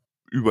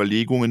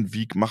Überlegungen,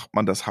 wie macht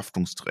man das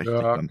haftungsrechtlich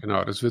dann?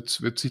 Genau, das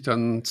wird sich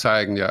dann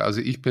zeigen, ja. Also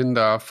ich bin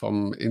da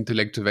vom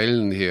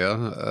Intellektuellen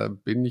her,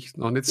 bin ich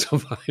noch nicht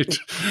so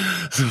weit,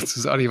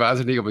 sozusagen. Ich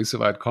weiß nicht, ob ich so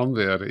weit kommen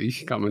werde.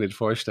 Ich kann mir nicht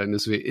vorstellen,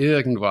 dass wir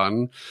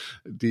irgendwann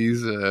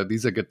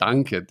dieser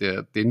Gedanke,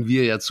 den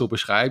wir jetzt so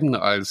beschreiben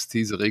als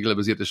diese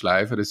regelbasierte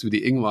Schleife, dass wir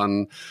die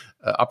irgendwann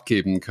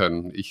abgeben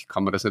können. Ich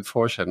kann mir das nicht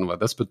vorstellen, weil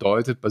das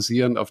bedeutet,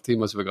 basierend auf dem,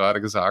 was wir gerade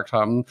gesagt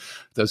haben,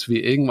 dass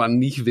wir irgendwann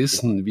nicht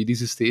wissen, wie die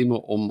Systeme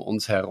um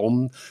uns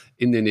herum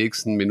in den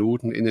nächsten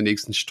Minuten, in den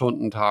nächsten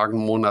Stunden, Tagen,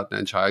 Monaten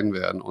entscheiden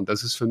werden. Und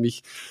das ist für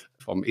mich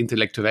vom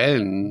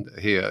Intellektuellen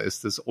her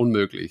ist es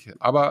unmöglich.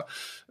 Aber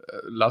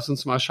lass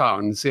uns mal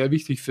schauen. Sehr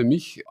wichtig für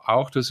mich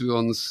auch, dass wir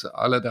uns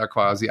alle da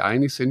quasi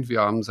einig sind.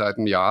 Wir haben seit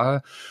einem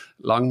Jahr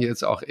lang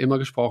jetzt auch immer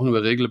gesprochen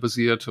über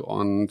regelbasiert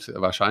und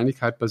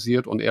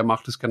wahrscheinlichkeitbasiert, und er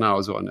macht es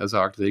genauso. Und er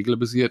sagt,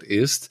 regelbasiert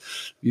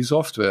ist wie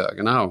Software,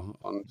 genau.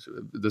 Und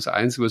das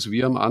Einzige, was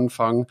wir am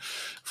Anfang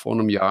vor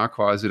einem Jahr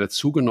quasi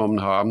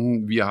dazugenommen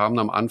haben, wir haben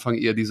am Anfang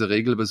eher diese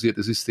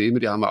regelbasierte Systeme,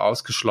 die haben wir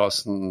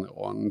ausgeschlossen.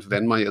 Und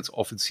wenn man jetzt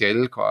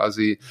offiziell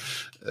quasi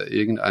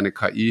irgendeine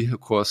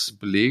KI-Kurs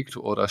belegt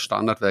oder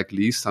Standardwerk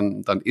liest,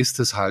 dann ist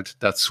es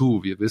halt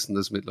dazu. Wir wissen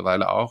das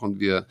mittlerweile auch, und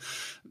wir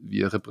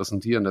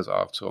repräsentieren das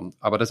auch so.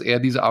 Aber dass er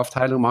diese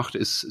Aufteilung macht,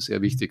 ist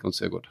sehr wichtig und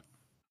sehr gut.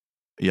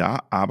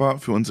 Ja, aber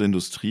für unsere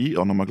Industrie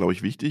auch nochmal, glaube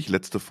ich, wichtig.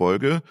 Letzte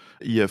Folge,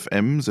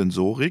 IFM,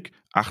 Sensorik,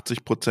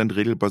 80%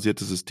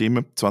 regelbasierte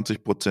Systeme,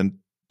 20%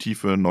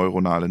 tiefe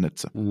neuronale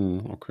Netze.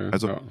 Okay,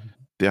 also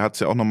der hat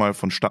es ja auch nochmal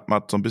von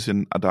Stadtmat so ein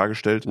bisschen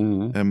dargestellt.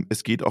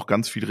 Es geht auch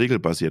ganz viel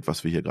regelbasiert,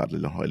 was wir hier gerade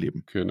noch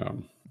erleben. Genau.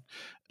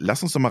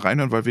 Lass uns doch mal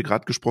reinhören, weil wir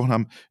gerade gesprochen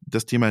haben,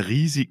 das Thema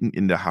Risiken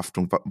in der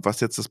Haftung, was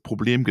jetzt das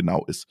Problem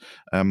genau ist.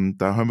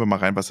 Da hören wir mal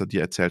rein, was er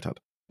dir erzählt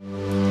hat.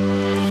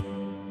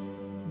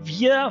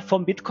 Wir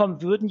vom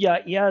Bitkom würden ja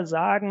eher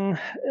sagen,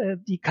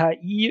 die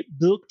KI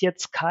birgt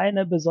jetzt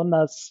keine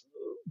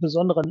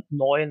besonderen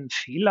neuen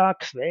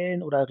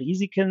Fehlerquellen oder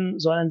Risiken,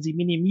 sondern sie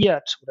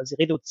minimiert oder sie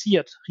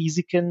reduziert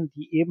Risiken,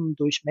 die eben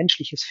durch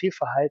menschliches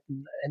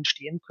Fehlverhalten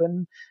entstehen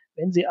können.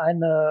 Wenn Sie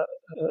ein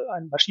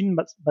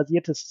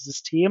maschinenbasiertes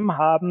System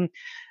haben,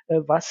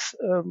 was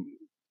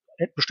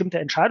bestimmte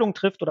Entscheidungen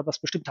trifft oder was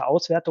bestimmte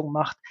Auswertungen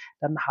macht,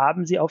 dann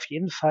haben Sie auf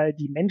jeden Fall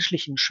die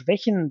menschlichen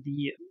Schwächen,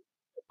 die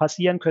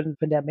passieren können,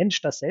 wenn der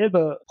Mensch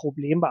dasselbe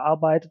Problem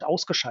bearbeitet,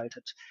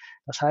 ausgeschaltet.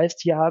 Das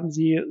heißt, hier haben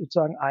Sie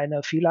sozusagen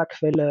eine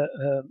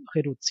Fehlerquelle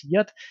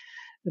reduziert.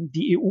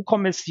 Die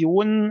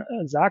EU-Kommission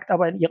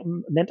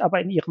nennt aber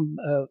in ihrem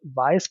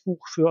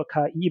Weißbuch für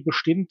KI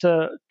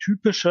bestimmte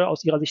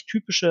aus ihrer Sicht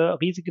typische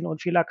Risiken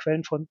und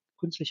Fehlerquellen von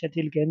künstlicher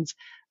Intelligenz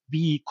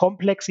wie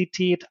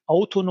Komplexität,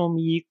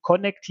 Autonomie,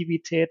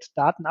 Konnektivität,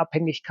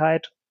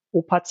 Datenabhängigkeit,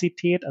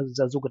 Opazität, also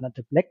dieser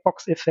sogenannte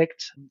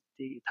Blackbox-Effekt,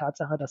 die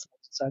Tatsache, dass man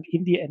sozusagen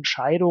in die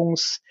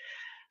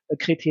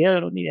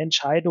Entscheidungskriterien und die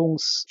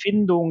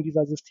Entscheidungsfindung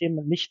dieser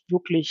Systeme nicht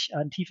wirklich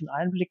einen tiefen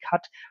Einblick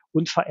hat,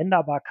 und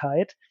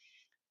Veränderbarkeit.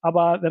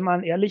 Aber wenn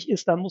man ehrlich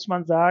ist, dann muss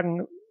man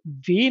sagen,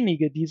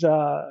 wenige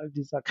dieser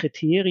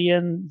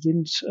Kriterien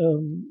sind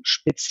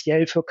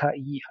speziell für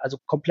KI. Also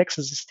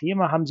komplexe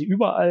Systeme haben sie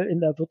überall in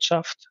der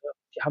Wirtschaft,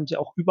 die haben sie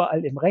auch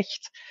überall im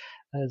Recht.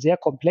 Sehr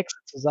komplexe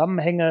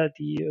Zusammenhänge,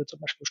 die zum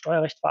Beispiel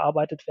Steuerrecht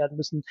verarbeitet werden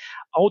müssen.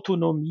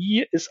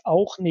 Autonomie ist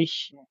auch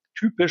nicht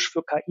typisch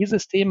für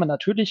KI-Systeme.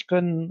 Natürlich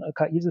können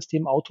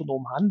KI-Systeme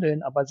autonom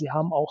handeln, aber sie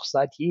haben auch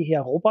seit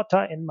jeher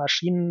Roboter in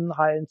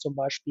Maschinenhallen zum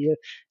Beispiel,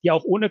 die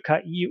auch ohne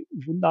KI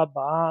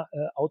wunderbar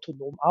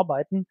autonom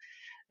arbeiten.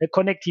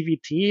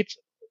 Konnektivität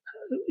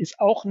ist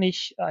auch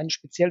nicht ein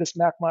spezielles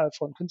Merkmal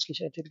von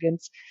künstlicher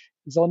Intelligenz,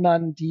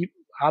 sondern die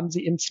haben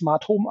sie in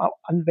Smart Home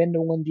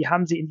Anwendungen, die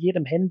haben sie in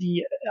jedem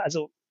Handy.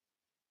 Also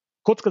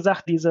kurz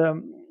gesagt, diese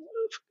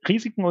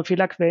Risiken und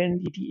Fehlerquellen,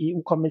 die die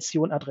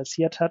EU-Kommission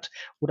adressiert hat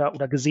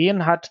oder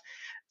gesehen hat,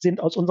 sind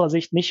aus unserer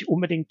Sicht nicht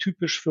unbedingt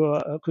typisch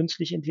für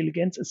künstliche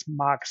Intelligenz. Es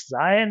mag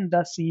sein,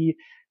 dass sie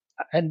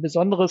ein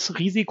besonderes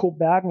Risiko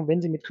bergen,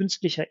 wenn sie mit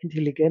künstlicher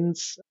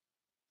Intelligenz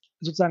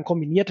sozusagen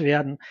kombiniert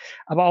werden.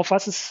 Aber auf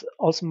was es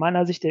aus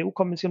meiner Sicht der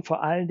EU-Kommission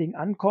vor allen Dingen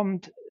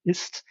ankommt,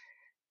 ist,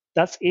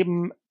 dass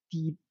eben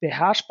die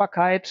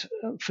Beherrschbarkeit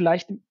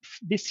vielleicht ein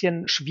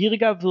bisschen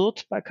schwieriger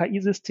wird bei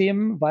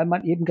KI-Systemen, weil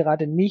man eben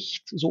gerade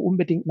nicht so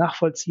unbedingt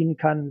nachvollziehen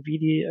kann, wie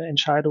die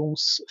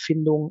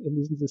Entscheidungsfindung in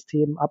diesen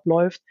Systemen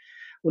abläuft.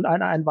 Und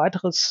eine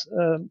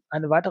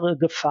weitere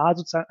Gefahr,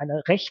 sozusagen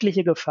eine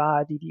rechtliche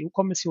Gefahr, die die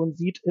EU-Kommission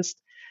sieht,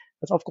 ist,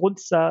 dass aufgrund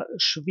dieser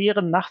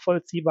schweren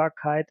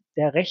Nachvollziehbarkeit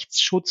der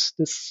Rechtsschutz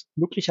des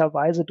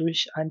möglicherweise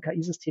durch ein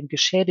KI-System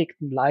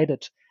Geschädigten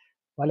leidet,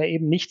 weil er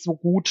eben nicht so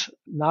gut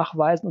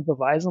nachweisen und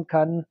beweisen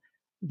kann,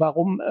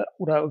 warum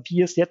oder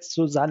wie es jetzt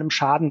zu seinem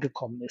Schaden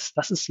gekommen ist.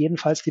 Das ist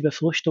jedenfalls die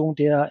Befürchtung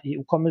der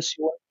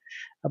EU-Kommission.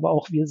 Aber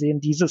auch wir sehen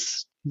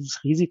dieses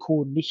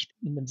Risiko nicht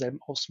in demselben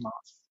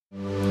Ausmaß.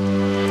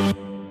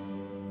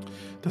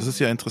 Das ist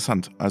ja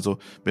interessant. Also,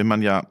 wenn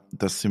man ja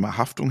das Thema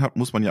Haftung hat,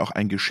 muss man ja auch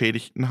einen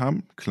Geschädigten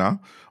haben,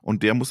 klar.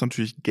 Und der muss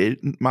natürlich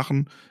geltend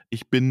machen,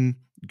 ich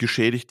bin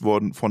geschädigt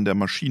worden von der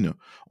Maschine.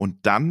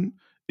 Und dann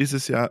ist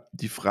es ja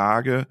die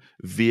Frage,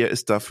 wer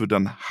ist dafür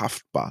dann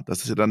haftbar?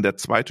 Das ist ja dann der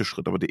zweite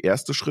Schritt. Aber der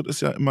erste Schritt ist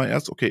ja immer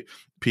erst, okay,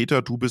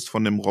 Peter, du bist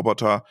von dem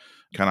Roboter,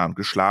 keine Ahnung,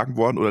 geschlagen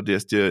worden oder der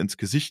ist dir ins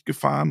Gesicht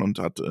gefahren und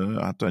hat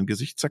dein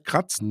Gesicht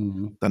zerkratzt.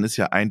 Mhm. Dann ist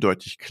ja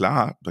eindeutig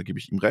klar, da gebe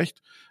ich ihm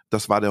recht,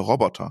 das war der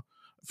Roboter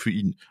für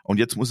ihn. Und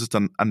jetzt muss es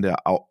dann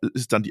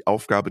ist dann die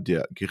Aufgabe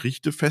der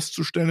Gerichte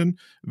festzustellen,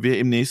 wer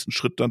im nächsten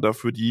Schritt dann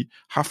dafür die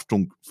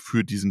Haftung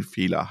für diesen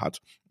Fehler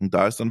hat. Und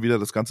da ist dann wieder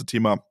das ganze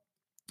Thema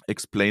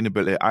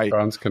Explainable AI.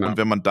 Ganz genau. Und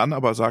wenn man dann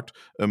aber sagt,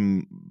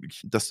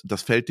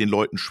 das fällt den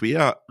Leuten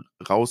schwer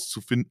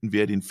rauszufinden,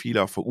 wer den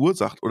Fehler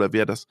verursacht oder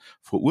wer das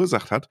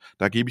verursacht hat,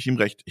 da gebe ich ihm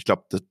recht. Ich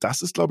glaube,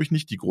 das ist, glaube ich,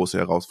 nicht die große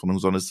Herausforderung,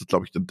 sondern es ist,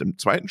 glaube ich, im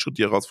zweiten Schritt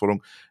die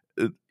Herausforderung,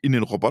 in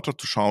den Roboter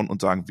zu schauen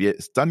und sagen, wer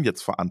ist dann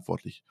jetzt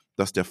verantwortlich?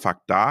 Dass der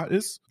Fakt da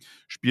ist,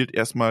 spielt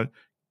erstmal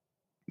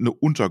eine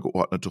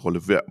untergeordnete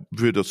Rolle.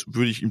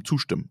 Würde ich ihm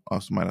zustimmen,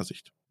 aus meiner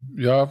Sicht.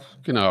 Ja,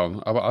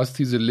 genau. Aber aus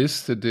dieser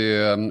Liste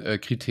der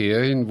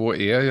Kriterien, wo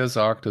er ja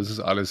sagt, das ist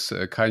alles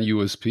kein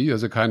USP,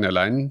 also kein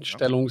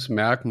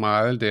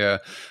Alleinstellungsmerkmal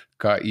der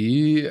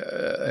KI,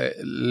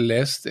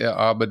 lässt er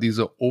aber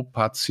diese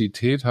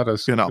Opazität, hat er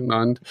es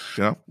genannt.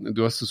 Genau.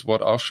 Du hast das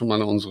Wort auch schon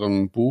mal in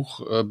unserem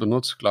Buch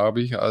benutzt,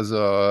 glaube ich. Also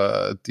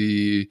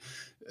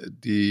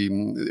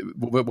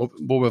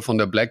wo wir von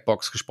der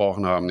Blackbox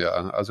gesprochen haben,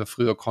 ja. Also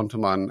früher konnte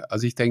man,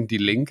 also ich denke, die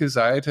linke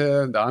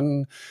Seite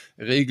dann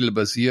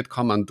regelbasiert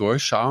kann man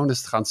durchschauen,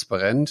 ist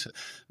transparent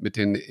mit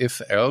den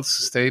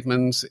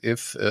If-Else-Statements,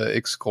 if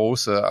x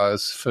größer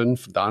als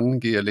 5, dann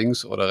gehe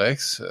links oder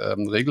rechts,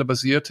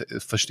 regelbasiert,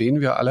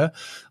 verstehen wir alle.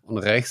 Und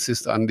rechts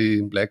ist dann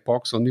die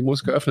Blackbox und die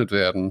muss geöffnet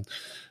werden.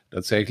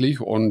 Tatsächlich.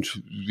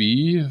 Und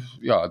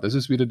das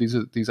ist wieder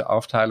diese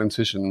Aufteilung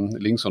zwischen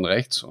links und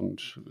rechts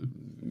und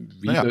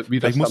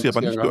vielleicht muss sie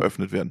aber nicht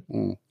geöffnet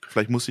werden.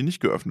 Vielleicht muss sie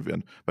nicht geöffnet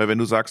werden. Weil wenn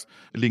du sagst,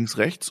 links,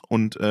 rechts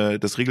und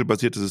das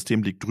regelbasierte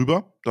System liegt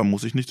drüber, dann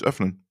muss ich nichts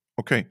öffnen.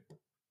 Okay.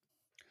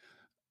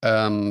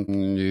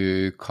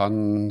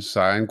 Kann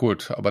sein,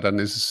 gut, aber dann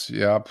ist es,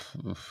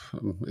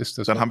 ist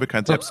das dann so? Haben wir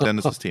kein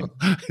selbstlernendes System.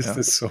 Ist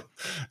das so?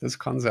 Das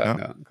kann sein,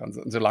 ja. Kann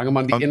sein. Solange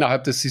man die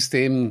innerhalb des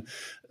Systems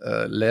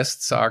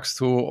lässt, sagst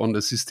du, und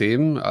das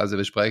System, also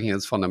wir sprechen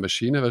jetzt von der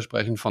Maschine, wir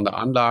sprechen von der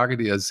Anlage,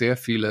 die ja sehr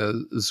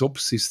viele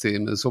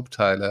Subsysteme,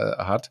 Subteile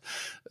hat,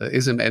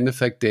 ist im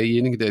Endeffekt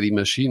derjenige, der die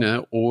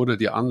Maschine oder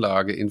die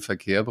Anlage in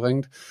Verkehr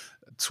bringt,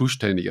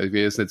 zuständig. Ich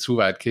will jetzt nicht zu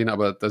weit gehen,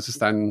 aber das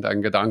ist dein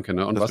Gedanke.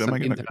 Ne? Und das was dann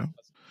mein Gedanke,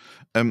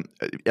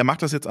 er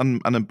macht das jetzt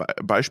an einem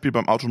Beispiel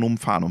beim autonomen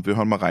Fahren und wir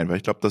hören mal rein, weil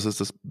ich glaube, das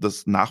ist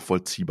das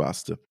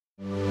Nachvollziehbarste.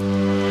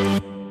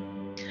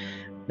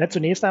 Ja,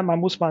 zunächst einmal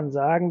muss man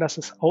sagen, dass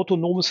es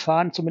autonomes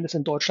Fahren zumindest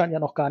in Deutschland ja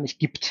noch gar nicht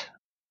gibt.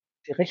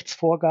 Die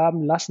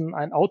Rechtsvorgaben lassen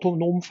ein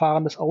autonom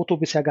fahrendes Auto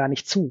bisher gar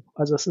nicht zu.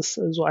 Also es ist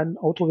so ein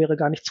Auto wäre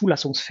gar nicht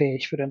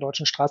zulassungsfähig für den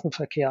deutschen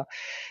Straßenverkehr.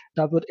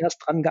 Da wird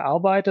erst dran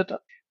gearbeitet,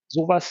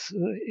 sowas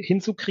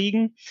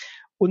hinzukriegen.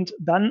 Und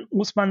dann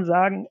muss man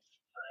sagen,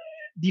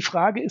 die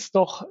Frage ist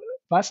doch,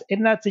 was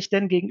ändert sich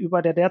denn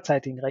gegenüber der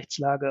derzeitigen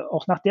Rechtslage?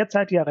 Auch nach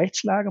derzeitiger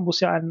Rechtslage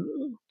muss ja ein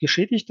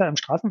Geschädigter im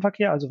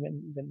Straßenverkehr, also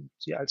wenn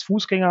Sie als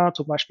Fußgänger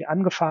zum Beispiel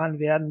angefahren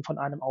werden von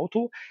einem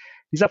Auto,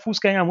 dieser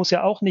Fußgänger muss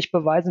ja auch nicht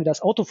beweisen, wie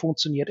das Auto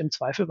funktioniert. Im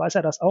Zweifel weiß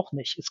er das auch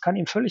nicht. Es kann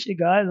ihm völlig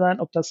egal sein,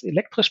 ob das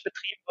elektrisch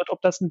betrieben wird,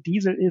 ob das ein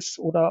Diesel ist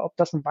oder ob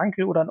das ein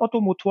Wankel oder ein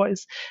Ottomotor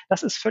ist.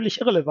 Das ist völlig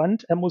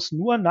irrelevant. Er muss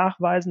nur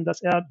nachweisen,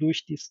 dass er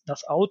durch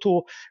das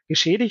Auto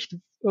geschädigt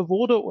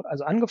wurde,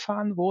 also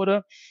angefahren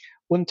wurde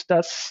und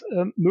dass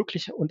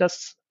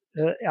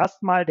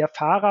erstmal der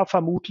Fahrer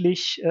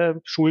vermutlich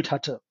Schuld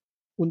hatte.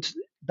 Und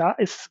da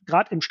ist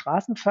gerade im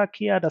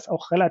Straßenverkehr das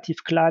auch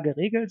relativ klar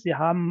geregelt. Sie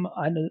haben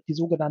die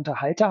sogenannte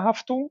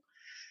Halterhaftung.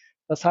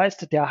 Das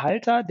heißt, der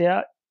Halter,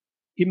 der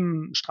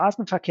im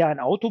Straßenverkehr ein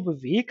Auto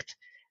bewegt,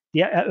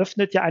 der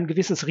eröffnet ja ein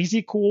gewisses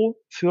Risiko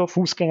für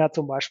Fußgänger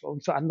zum Beispiel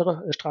und für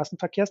andere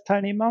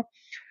Straßenverkehrsteilnehmer.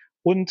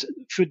 Und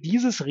für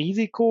dieses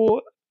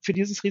Risiko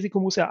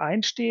muss er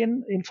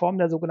einstehen in Form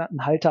der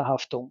sogenannten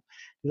Halterhaftung.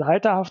 Diese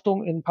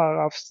Halterhaftung in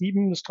Paragraph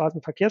 7 des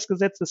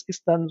Straßenverkehrsgesetzes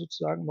ist dann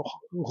sozusagen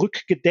noch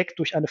rückgedeckt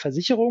durch eine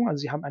Versicherung.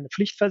 Also Sie haben eine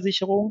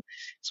Pflichtversicherung,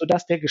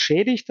 sodass der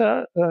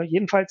Geschädigte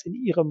jedenfalls in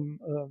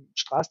Ihrem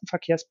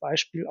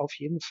Straßenverkehrsbeispiel auf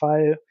jeden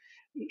Fall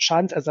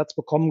Schadensersatz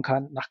bekommen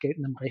kann nach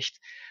geltendem Recht.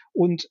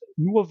 Und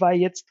nur weil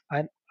jetzt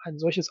ein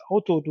solches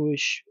Auto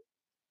durch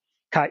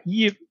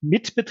KI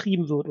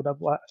mitbetrieben wird oder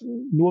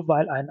nur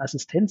weil ein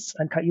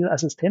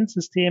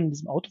KI-Assistenzsystem in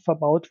diesem Auto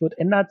verbaut wird,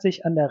 ändert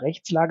sich an der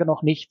Rechtslage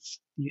noch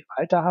nichts. Die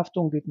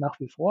Halterhaftung gilt nach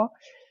wie vor.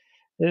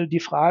 Die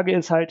Frage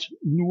ist halt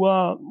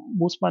nur,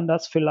 muss man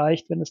das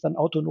vielleicht, wenn es dann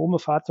autonome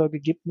Fahrzeuge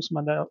gibt, muss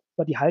man da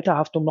über die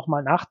Halterhaftung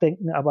nochmal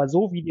nachdenken. Aber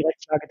so wie die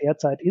Rechtslage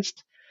derzeit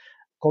ist,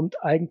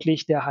 kommt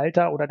eigentlich der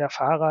Halter oder der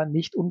Fahrer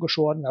nicht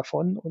ungeschoren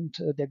davon und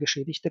der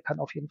Geschädigte kann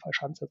auf jeden Fall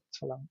Schadensersatz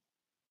verlangen.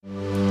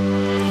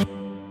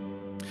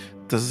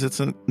 Das ist jetzt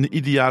eine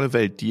ideale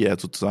Welt, die er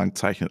sozusagen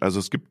zeichnet. Also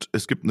es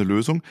gibt eine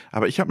Lösung,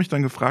 aber ich habe mich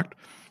dann gefragt,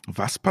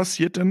 was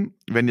passiert denn,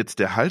 wenn jetzt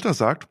der Halter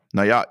sagt,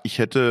 naja, ich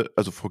hätte,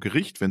 also vor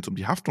Gericht, wenn es um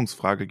die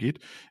Haftungsfrage geht,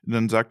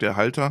 dann sagt der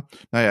Halter,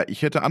 naja,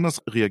 ich hätte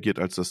anders reagiert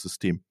als das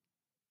System.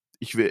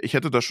 Ich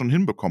hätte das schon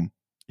hinbekommen.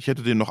 Ich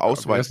hätte den noch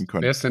ausweichen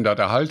können. Wer ist denn da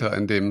der Halter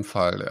in dem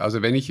Fall?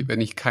 Also wenn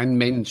ich kein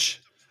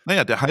Mensch.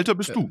 Naja, der Halter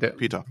bist du,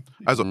 Peter.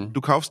 Also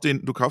du kaufst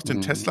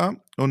den Tesla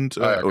und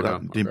oder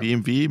genau, den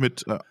BMW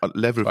mit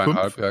Level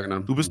 5. Ja, genau.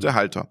 Du bist der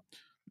Halter.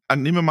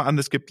 Nehmen wir mal an,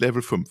 es gibt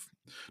Level 5.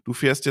 Du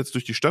fährst jetzt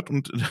durch die Stadt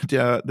und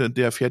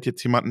der fährt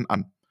jetzt jemanden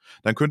an.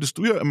 Dann könntest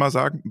du ja immer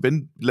sagen,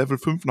 wenn Level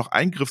 5 noch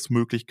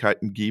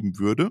Eingriffsmöglichkeiten geben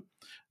würde,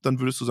 dann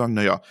würdest du sagen,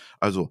 naja,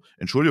 also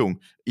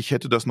Entschuldigung, ich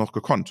hätte das noch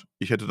gekonnt.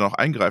 Ich hätte da noch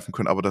eingreifen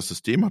können, aber das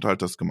System hat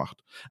halt das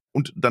gemacht.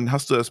 Und dann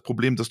hast du das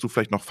Problem, dass du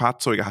vielleicht noch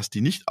Fahrzeuge hast,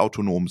 die nicht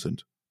autonom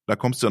sind. Da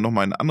kommst du ja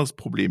nochmal in ein anderes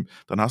Problem.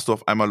 Dann hast du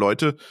auf einmal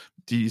Leute,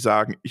 die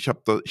sagen, ich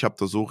hab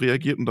da so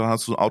reagiert und dann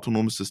hast du ein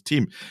autonomes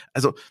System.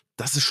 Also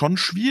das ist schon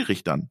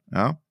schwierig dann,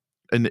 ja,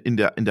 in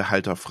der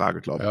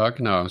Halterfrage, glaube ich. Ja,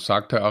 genau.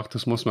 Sagt er auch,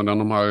 das muss man dann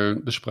nochmal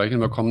besprechen.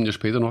 Wir kommen ja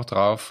später noch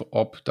drauf,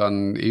 ob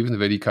dann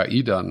eventuell die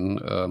KI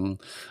dann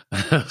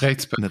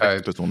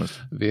Rechtsbarkeit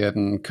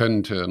werden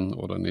könnte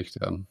oder nicht.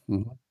 Ja.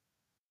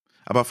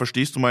 Aber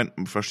verstehst du mein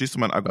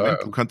Argument?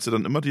 Ja. Du kannst dir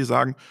dann immer dir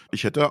sagen,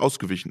 ich hätte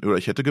ausgewichen oder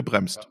ich hätte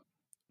gebremst. Ja.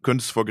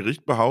 Könntest vor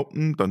Gericht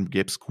behaupten, dann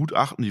gäbe es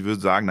Gutachten, die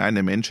würden sagen, nein,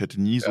 der Mensch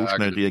hätte nie so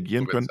schnell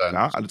reagieren können.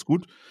 Ja, alles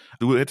gut.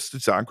 Du hättest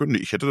jetzt sagen können, nee,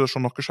 ich hätte das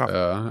schon noch geschafft.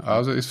 Ja,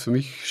 also ist für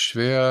mich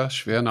schwer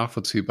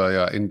nachvollziehbar,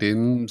 ja. In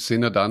dem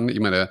Sinne dann,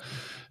 ich meine,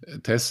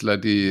 Tesla,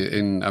 die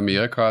in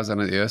Amerika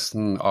seine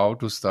ersten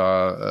Autos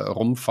da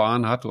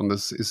rumfahren hat und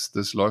das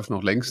läuft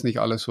noch längst nicht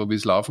alles so, wie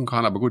es laufen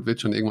kann, aber gut, wird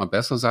schon irgendwann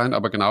besser sein,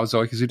 aber genau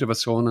solche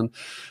Situationen,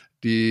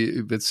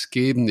 die wird es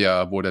geben,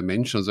 ja, wo der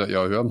Mensch dann sagt,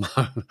 ja, hör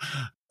mal.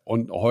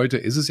 Und heute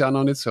ist es ja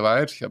noch nicht so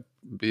weit. Ich habe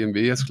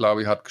BMW jetzt,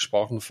 glaube ich, hat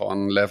gesprochen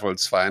von Level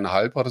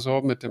 2,5 oder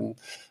so mit dem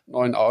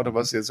neuen Auto,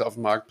 was sie jetzt auf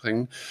den Markt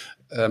bringen.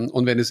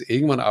 Und wenn es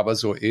irgendwann aber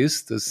so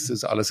ist, dass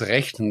das alles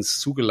rechtens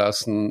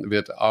zugelassen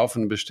wird auf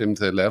ein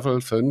bestimmtes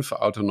Level 5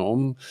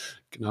 autonom,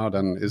 genau,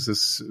 dann ist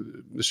es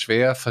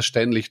schwer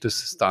verständlich,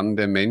 dass dann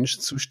der Mensch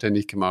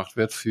zuständig gemacht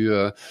wird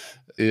für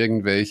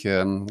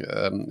irgendwelche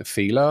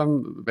Fehler,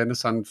 wenn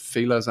es dann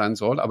Fehler sein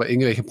soll, aber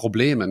irgendwelche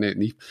Probleme,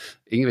 nicht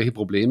irgendwelche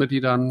Probleme,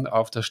 die dann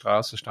auf der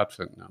Straße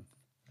stattfinden. Ja.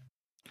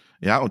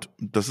 Ja, und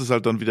das ist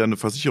halt dann wieder eine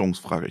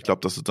Versicherungsfrage. Ich glaube,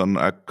 das ist dann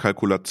ein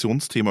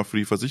Kalkulationsthema für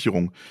die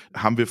Versicherung.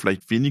 Haben wir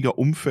vielleicht weniger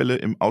Unfälle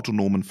im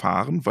autonomen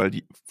Fahren, weil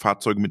die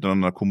Fahrzeuge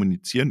miteinander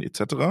kommunizieren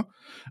etc.?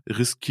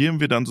 Riskieren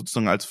wir dann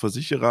sozusagen als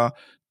Versicherer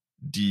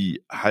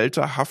die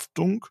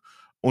Halterhaftung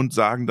und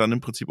sagen dann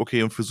im Prinzip,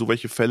 okay, und für so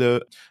welche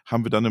Fälle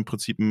haben wir dann im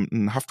Prinzip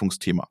ein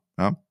Haftungsthema.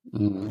 Ja?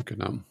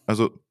 Genau.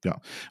 Also, ja.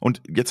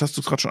 Und jetzt hast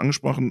du es gerade schon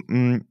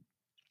angesprochen,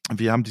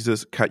 wir haben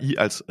dieses KI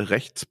als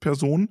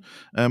Rechtsperson.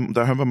 Da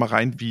hören wir mal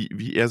rein,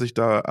 wie er sich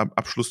da am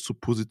Abschluss zu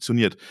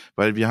positioniert.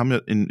 Weil wir haben ja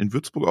in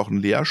Würzburg auch einen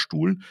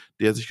Lehrstuhl,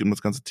 der sich um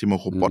das ganze Thema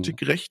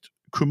Robotikrecht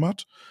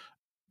kümmert.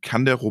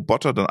 Kann der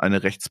Roboter dann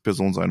eine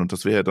Rechtsperson sein? Und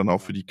das wäre ja dann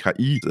auch für die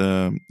KI,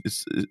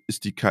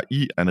 ist die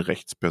KI eine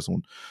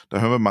Rechtsperson?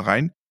 Da hören wir mal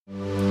rein.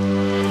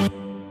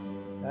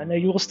 In der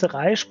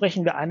Juristerei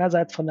sprechen wir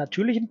einerseits von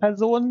natürlichen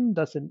Personen,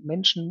 das sind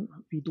Menschen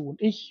wie du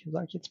und ich,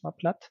 sage ich jetzt mal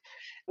platt,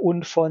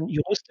 und von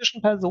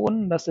juristischen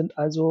Personen, das sind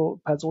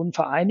also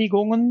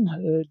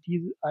Personenvereinigungen,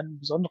 die einen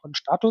besonderen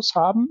Status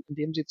haben,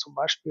 indem sie zum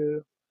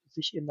Beispiel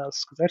sich in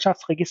das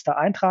Gesellschaftsregister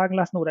eintragen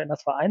lassen oder in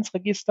das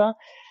Vereinsregister.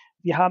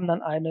 Die haben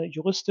dann eine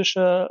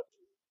juristische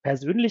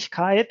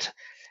Persönlichkeit,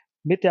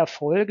 mit der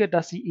Folge,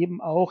 dass sie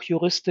eben auch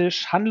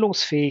juristisch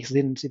handlungsfähig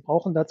sind. Sie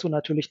brauchen dazu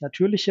natürlich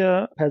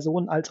natürliche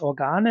Personen als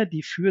Organe,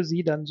 die für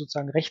sie dann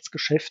sozusagen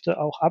Rechtsgeschäfte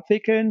auch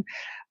abwickeln.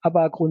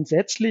 Aber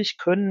grundsätzlich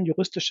können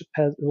juristische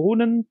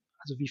Personen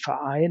also wie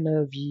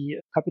Vereine, wie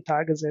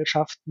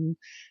Kapitalgesellschaften,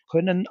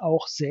 können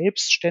auch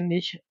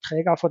selbstständig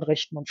Träger von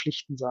Rechten und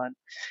Pflichten sein.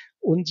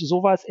 Und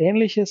sowas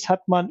Ähnliches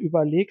hat man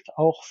überlegt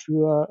auch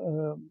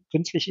für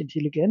künstliche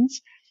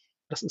Intelligenz.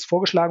 Das ist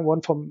vorgeschlagen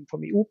worden vom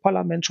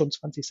EU-Parlament schon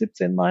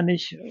 2017, meine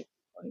ich,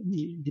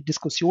 in die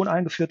Diskussion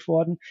eingeführt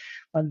worden.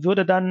 Man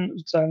würde dann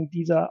sozusagen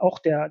auch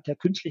der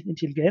künstlichen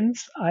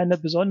Intelligenz eine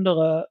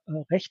besondere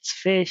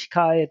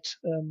Rechtsfähigkeit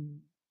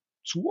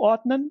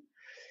zuordnen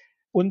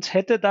und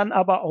hätte dann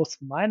aber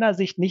aus meiner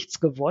Sicht nichts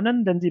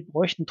gewonnen, denn sie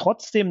bräuchten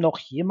trotzdem noch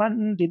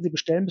jemanden, den sie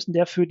bestellen müssen,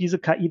 der für diese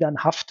KI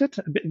dann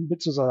haftet,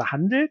 beziehungsweise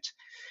handelt.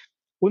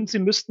 Und sie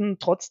müssten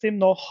trotzdem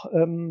noch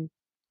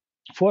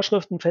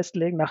Vorschriften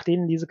festlegen, nach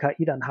denen diese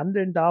KI dann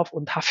handeln darf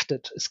und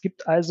haftet. Es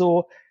gibt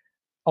also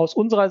aus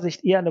unserer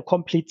Sicht eher eine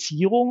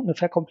Verkomplizierung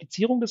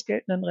des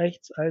geltenden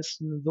Rechts als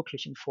einen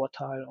wirklichen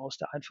Vorteil aus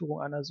der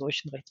Einführung einer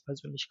solchen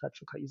Rechtspersönlichkeit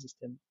für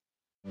KI-Systeme.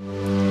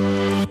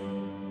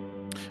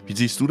 Wie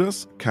siehst du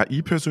das?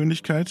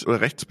 KI-Persönlichkeit oder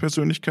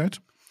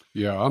Rechtspersönlichkeit?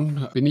 Ja,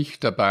 bin ich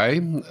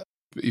dabei.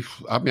 Ich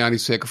habe mich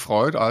eigentlich sehr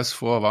gefreut, als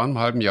vor einem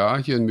halben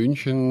Jahr hier in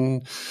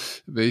München,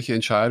 welche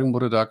Entscheidung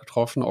wurde da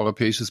getroffen?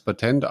 Europäisches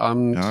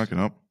Patentamt. Ja,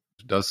 genau.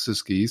 Dass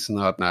es gehießen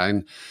hat,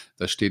 nein,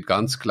 das steht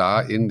ganz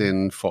klar in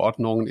den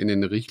Verordnungen, in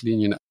den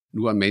Richtlinien.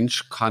 Nur ein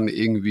Mensch kann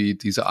irgendwie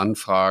diese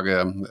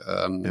Anfrage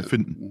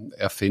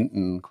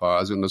erfinden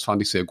quasi. Und das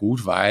fand ich sehr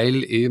gut,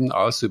 weil eben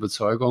aus der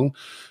Überzeugung,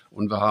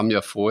 und wir haben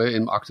ja vorher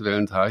im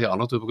aktuellen Teil ja auch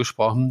noch darüber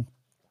gesprochen,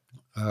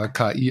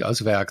 KI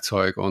als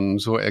Werkzeug. Und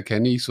so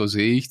so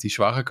sehe ich die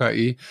schwache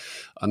KI,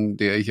 an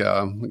der ich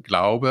ja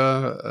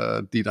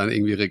glaube, die dann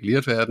irgendwie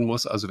reguliert werden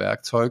muss als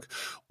Werkzeug,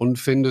 und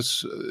finde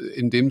es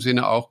in dem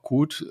Sinne auch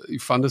gut.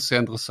 Ich fand es sehr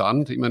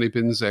interessant. Ich meine, ich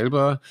bin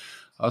selber,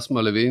 hast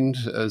mal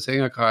erwähnt,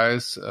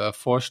 Sängerkreis,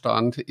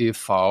 Vorstand,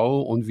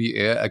 e.V. und wie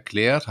er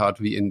erklärt hat,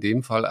 wie in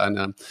dem Fall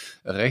eine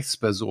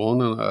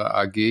Rechtsperson,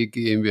 AG,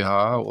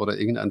 GmbH oder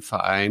irgendein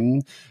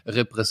Verein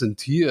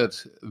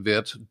repräsentiert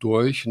wird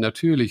durch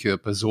natürliche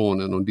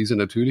Personen. Und diese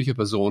natürliche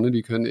Personen,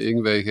 die können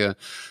irgendwelche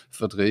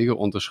Verträge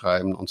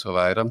unterschreiben und so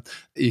weiter.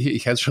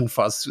 Ich hätte schon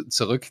fast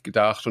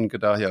zurückgedacht und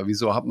gedacht, ja,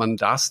 wieso hat man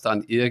das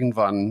dann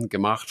irgendwann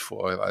gemacht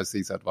vorher? Ich weiß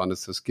nicht, seit wann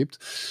es das gibt.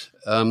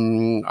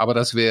 Aber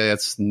das wäre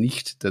jetzt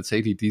nicht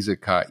tatsächlich diese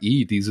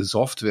KI, diese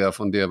Software,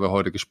 von der wir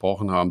heute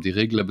gesprochen haben, die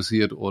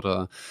reglerbasiert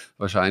oder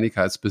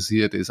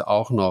wahrscheinlichkeitsbasiert ist,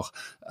 auch noch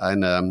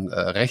eine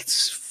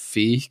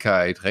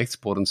Rechtsfähigkeit,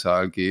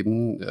 Rechtspotenzial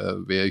geben,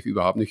 wäre ich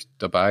überhaupt nicht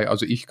dabei.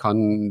 Also ich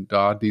kann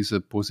da diese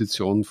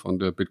Position von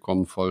der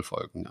Bitkom voll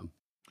folgen. Ja.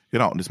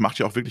 Genau, und es macht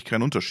ja auch wirklich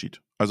keinen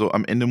Unterschied. Also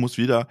am Ende muss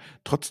wieder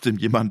trotzdem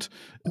jemand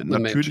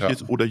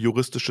natürliches oder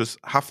juristisches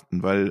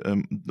haften,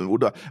 weil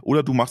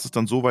oder du machst es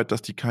dann so weit,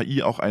 dass die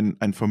KI auch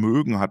ein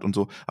Vermögen hat und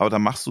so, aber da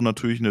machst du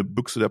natürlich eine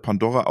Büchse der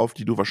Pandora auf,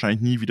 die du wahrscheinlich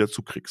nie wieder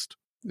zukriegst.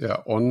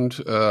 Ja,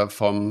 und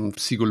vom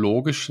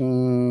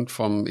psychologischen,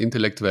 vom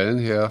intellektuellen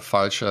her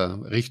falsche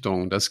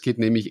Richtung. Das geht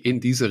nämlich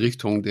in diese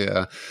Richtung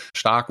der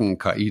starken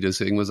KI,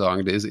 deswegen wir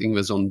sagen, der ist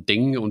irgendwie so ein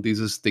Ding, und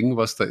dieses Ding,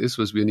 was da ist,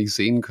 was wir nicht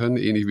sehen können,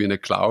 ähnlich wie eine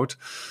Cloud.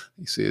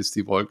 Ich sehe jetzt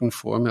die Wolken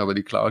vor mir, aber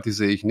die Cloud, die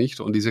sehe ich nicht,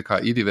 und diese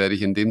KI, die werde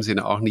ich in dem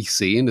Sinne auch nicht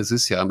sehen. Das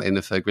ist ja im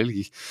Endeffekt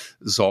wirklich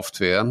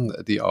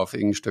Software, die auf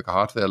irgendein Stück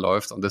Hardware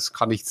läuft, und das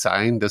kann nicht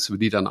sein, dass wir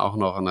die dann auch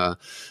noch eine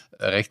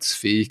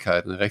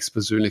Rechtsfähigkeit, eine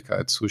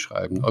Rechtspersönlichkeit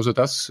zuschreiben. Also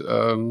da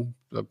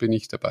bin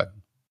ich dabei.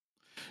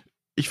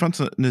 Ich fand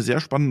es eine sehr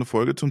spannende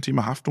Folge zum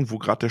Thema Haftung, wo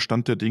gerade der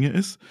Stand der Dinge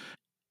ist.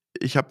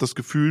 Ich habe das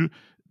Gefühl,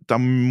 da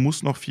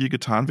muss noch viel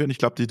getan werden. Ich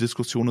glaube, die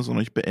Diskussion ist noch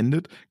nicht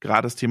beendet.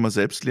 Gerade das Thema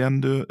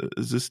selbstlernende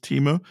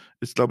Systeme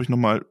ist, glaube ich,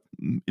 nochmal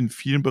in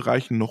vielen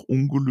Bereichen noch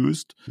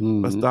ungelöst,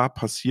 was da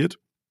passiert.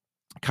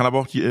 Kann aber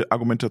auch die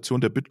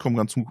Argumentation der Bitkom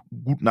ganz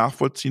gut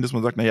nachvollziehen, dass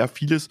man sagt, naja,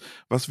 vieles,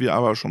 was wir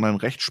aber schon an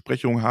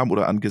Rechtsprechung haben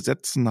oder an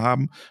Gesetzen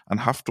haben,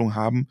 an Haftung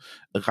haben,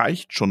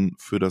 reicht schon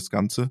für das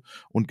Ganze.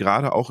 Und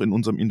gerade auch in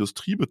unserem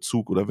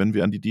Industriebezug oder wenn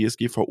wir an die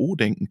DSGVO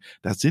denken,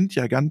 da sind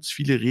ja ganz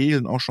viele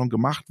Regeln auch schon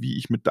gemacht, wie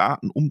ich mit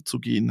Daten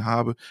umzugehen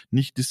habe,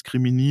 nicht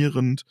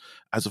diskriminierend.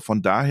 Also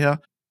von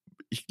daher,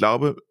 ich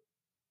glaube,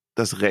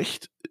 das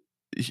Recht,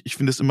 ich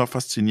finde es immer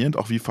faszinierend,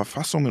 auch wie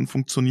Verfassungen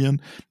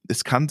funktionieren.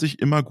 Es kann sich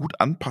immer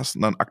gut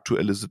anpassen an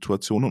aktuelle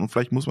Situationen, und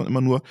vielleicht muss man immer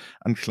nur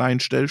an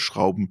kleinen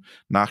Stellschrauben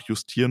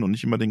nachjustieren und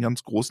nicht immer den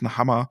ganz großen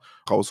Hammer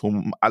rausholen,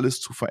 um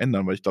alles zu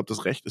verändern, weil ich glaube,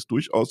 das Recht ist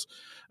durchaus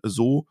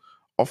so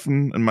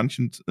offen in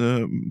manchen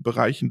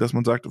Bereichen, dass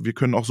man sagt, wir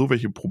können auch so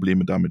welche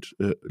Probleme damit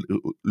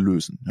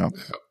lösen. Ja.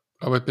 Ja,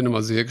 aber ich bin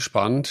immer sehr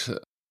gespannt.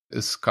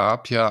 Es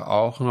gab ja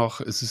auch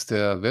noch, es ist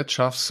der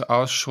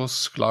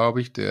Wirtschaftsausschuss, glaube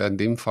ich, der in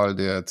dem Fall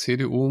der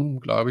CDU,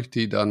 glaube ich,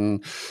 die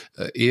dann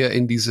eher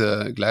in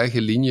diese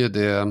gleiche Linie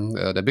der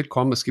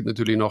Bitkom. Es gibt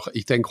natürlich noch,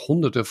 ich denke,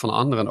 hunderte von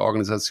anderen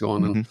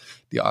Organisationen,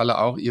 die alle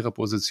auch ihre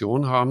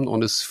Position haben.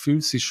 Und es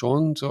fühlt sich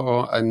schon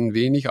so ein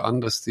wenig an,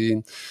 dass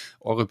die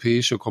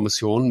Europäische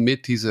Kommission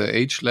mit dieser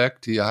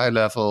HLAC, die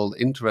High-Level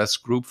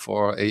Interest Group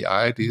for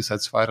AI, die es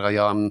seit 2-3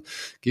 Jahren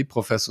gibt.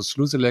 Professor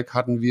Sluzelek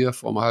hatten wir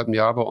vor einem halben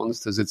Jahr bei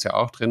uns, da sitzt ja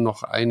auch drin,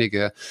 noch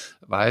einige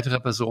weitere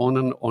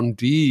Personen und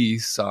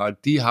die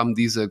haben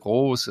diese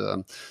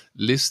große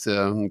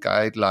Liste,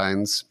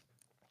 Guidelines,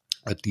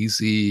 die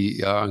sie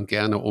ja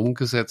gerne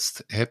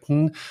umgesetzt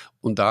hätten.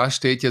 Und da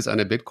steht jetzt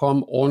eine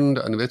Bitkom und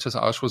ein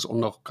Wirtschaftsausschuss und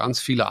noch ganz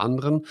viele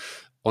anderen.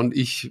 Und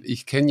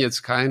ich kenne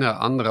jetzt keine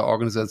andere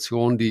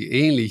Organisation, die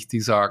ähnlich,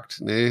 die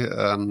sagt, nee,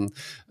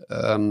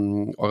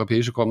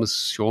 Europäische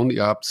Kommission,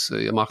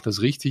 ihr macht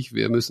das richtig,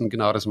 wir müssen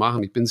genau das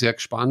machen. Ich bin sehr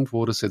gespannt,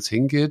 wo das jetzt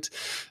hingeht.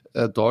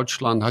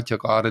 Deutschland hat ja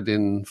gerade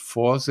den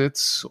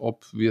Vorsitz,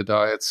 ob Sie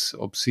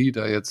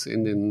da jetzt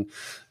in den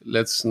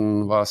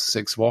letzten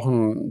 6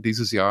 Wochen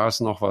dieses Jahres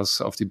noch was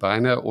auf die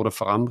Beine oder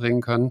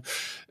voranbringen können.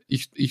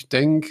 Ich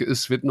denke,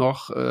 es wird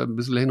noch ein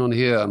bisschen hin und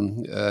her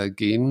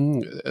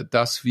gehen,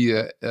 dass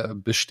wir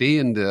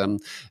bestehende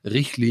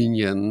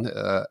Richtlinien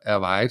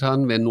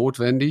erweitern, wenn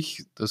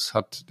notwendig. Das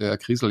hat der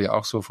Kriesel ja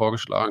auch so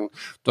vorgeschlagen.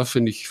 Das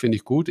finde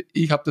ich gut.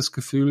 Ich habe das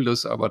Gefühl,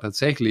 dass aber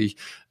tatsächlich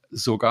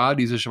sogar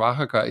diese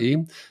schwache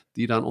KI,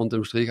 die dann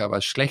unterm Strich aber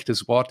ein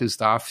schlechtes Wort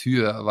ist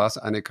dafür, was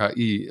eine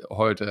KI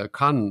heute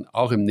kann,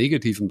 auch im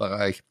negativen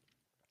Bereich.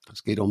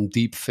 Es geht um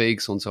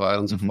Deepfakes und so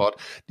weiter und so fort,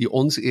 die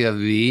uns eher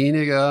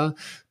weniger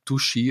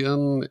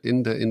touchieren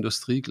in der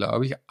Industrie,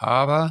 glaube ich.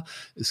 Aber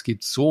es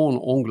gibt so ein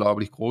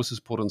unglaublich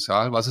großes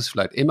Potenzial, was es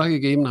vielleicht immer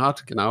gegeben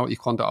hat. Genau, ich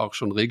konnte auch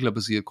schon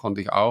reglerbasiert,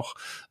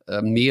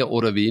 mehr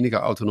oder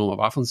weniger autonome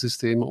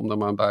Waffensysteme, um da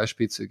mal ein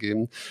Beispiel zu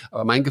geben.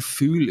 Aber mein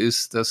Gefühl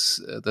ist,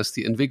 dass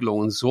die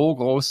Entwicklungen so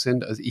groß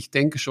sind. Also ich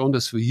denke schon,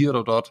 dass wir hier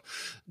oder dort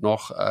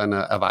noch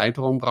eine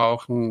Erweiterung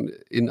brauchen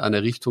in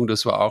eine Richtung.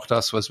 Das war auch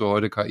das, was wir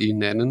heute KI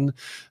nennen.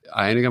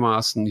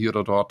 Einigermaßen hier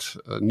oder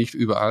dort, nicht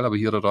überall, aber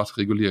hier oder dort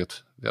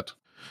reguliert wird.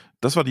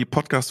 Das war die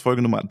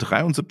Podcast-Folge Nummer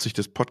 73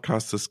 des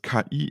Podcastes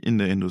KI in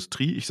der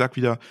Industrie. Ich sage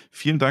wieder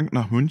vielen Dank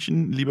nach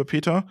München, lieber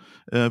Peter.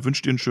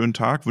 Wünsche dir einen schönen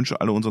Tag, wünsche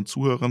alle unseren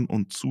Zuhörern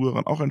und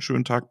Zuhörern auch einen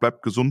schönen Tag.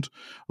 Bleibt gesund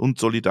und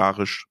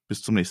solidarisch.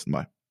 Bis zum nächsten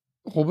Mal.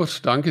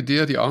 Robert, danke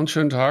dir, dir auch einen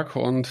schönen Tag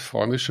und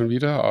freue mich schon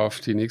wieder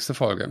auf die nächste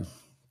Folge.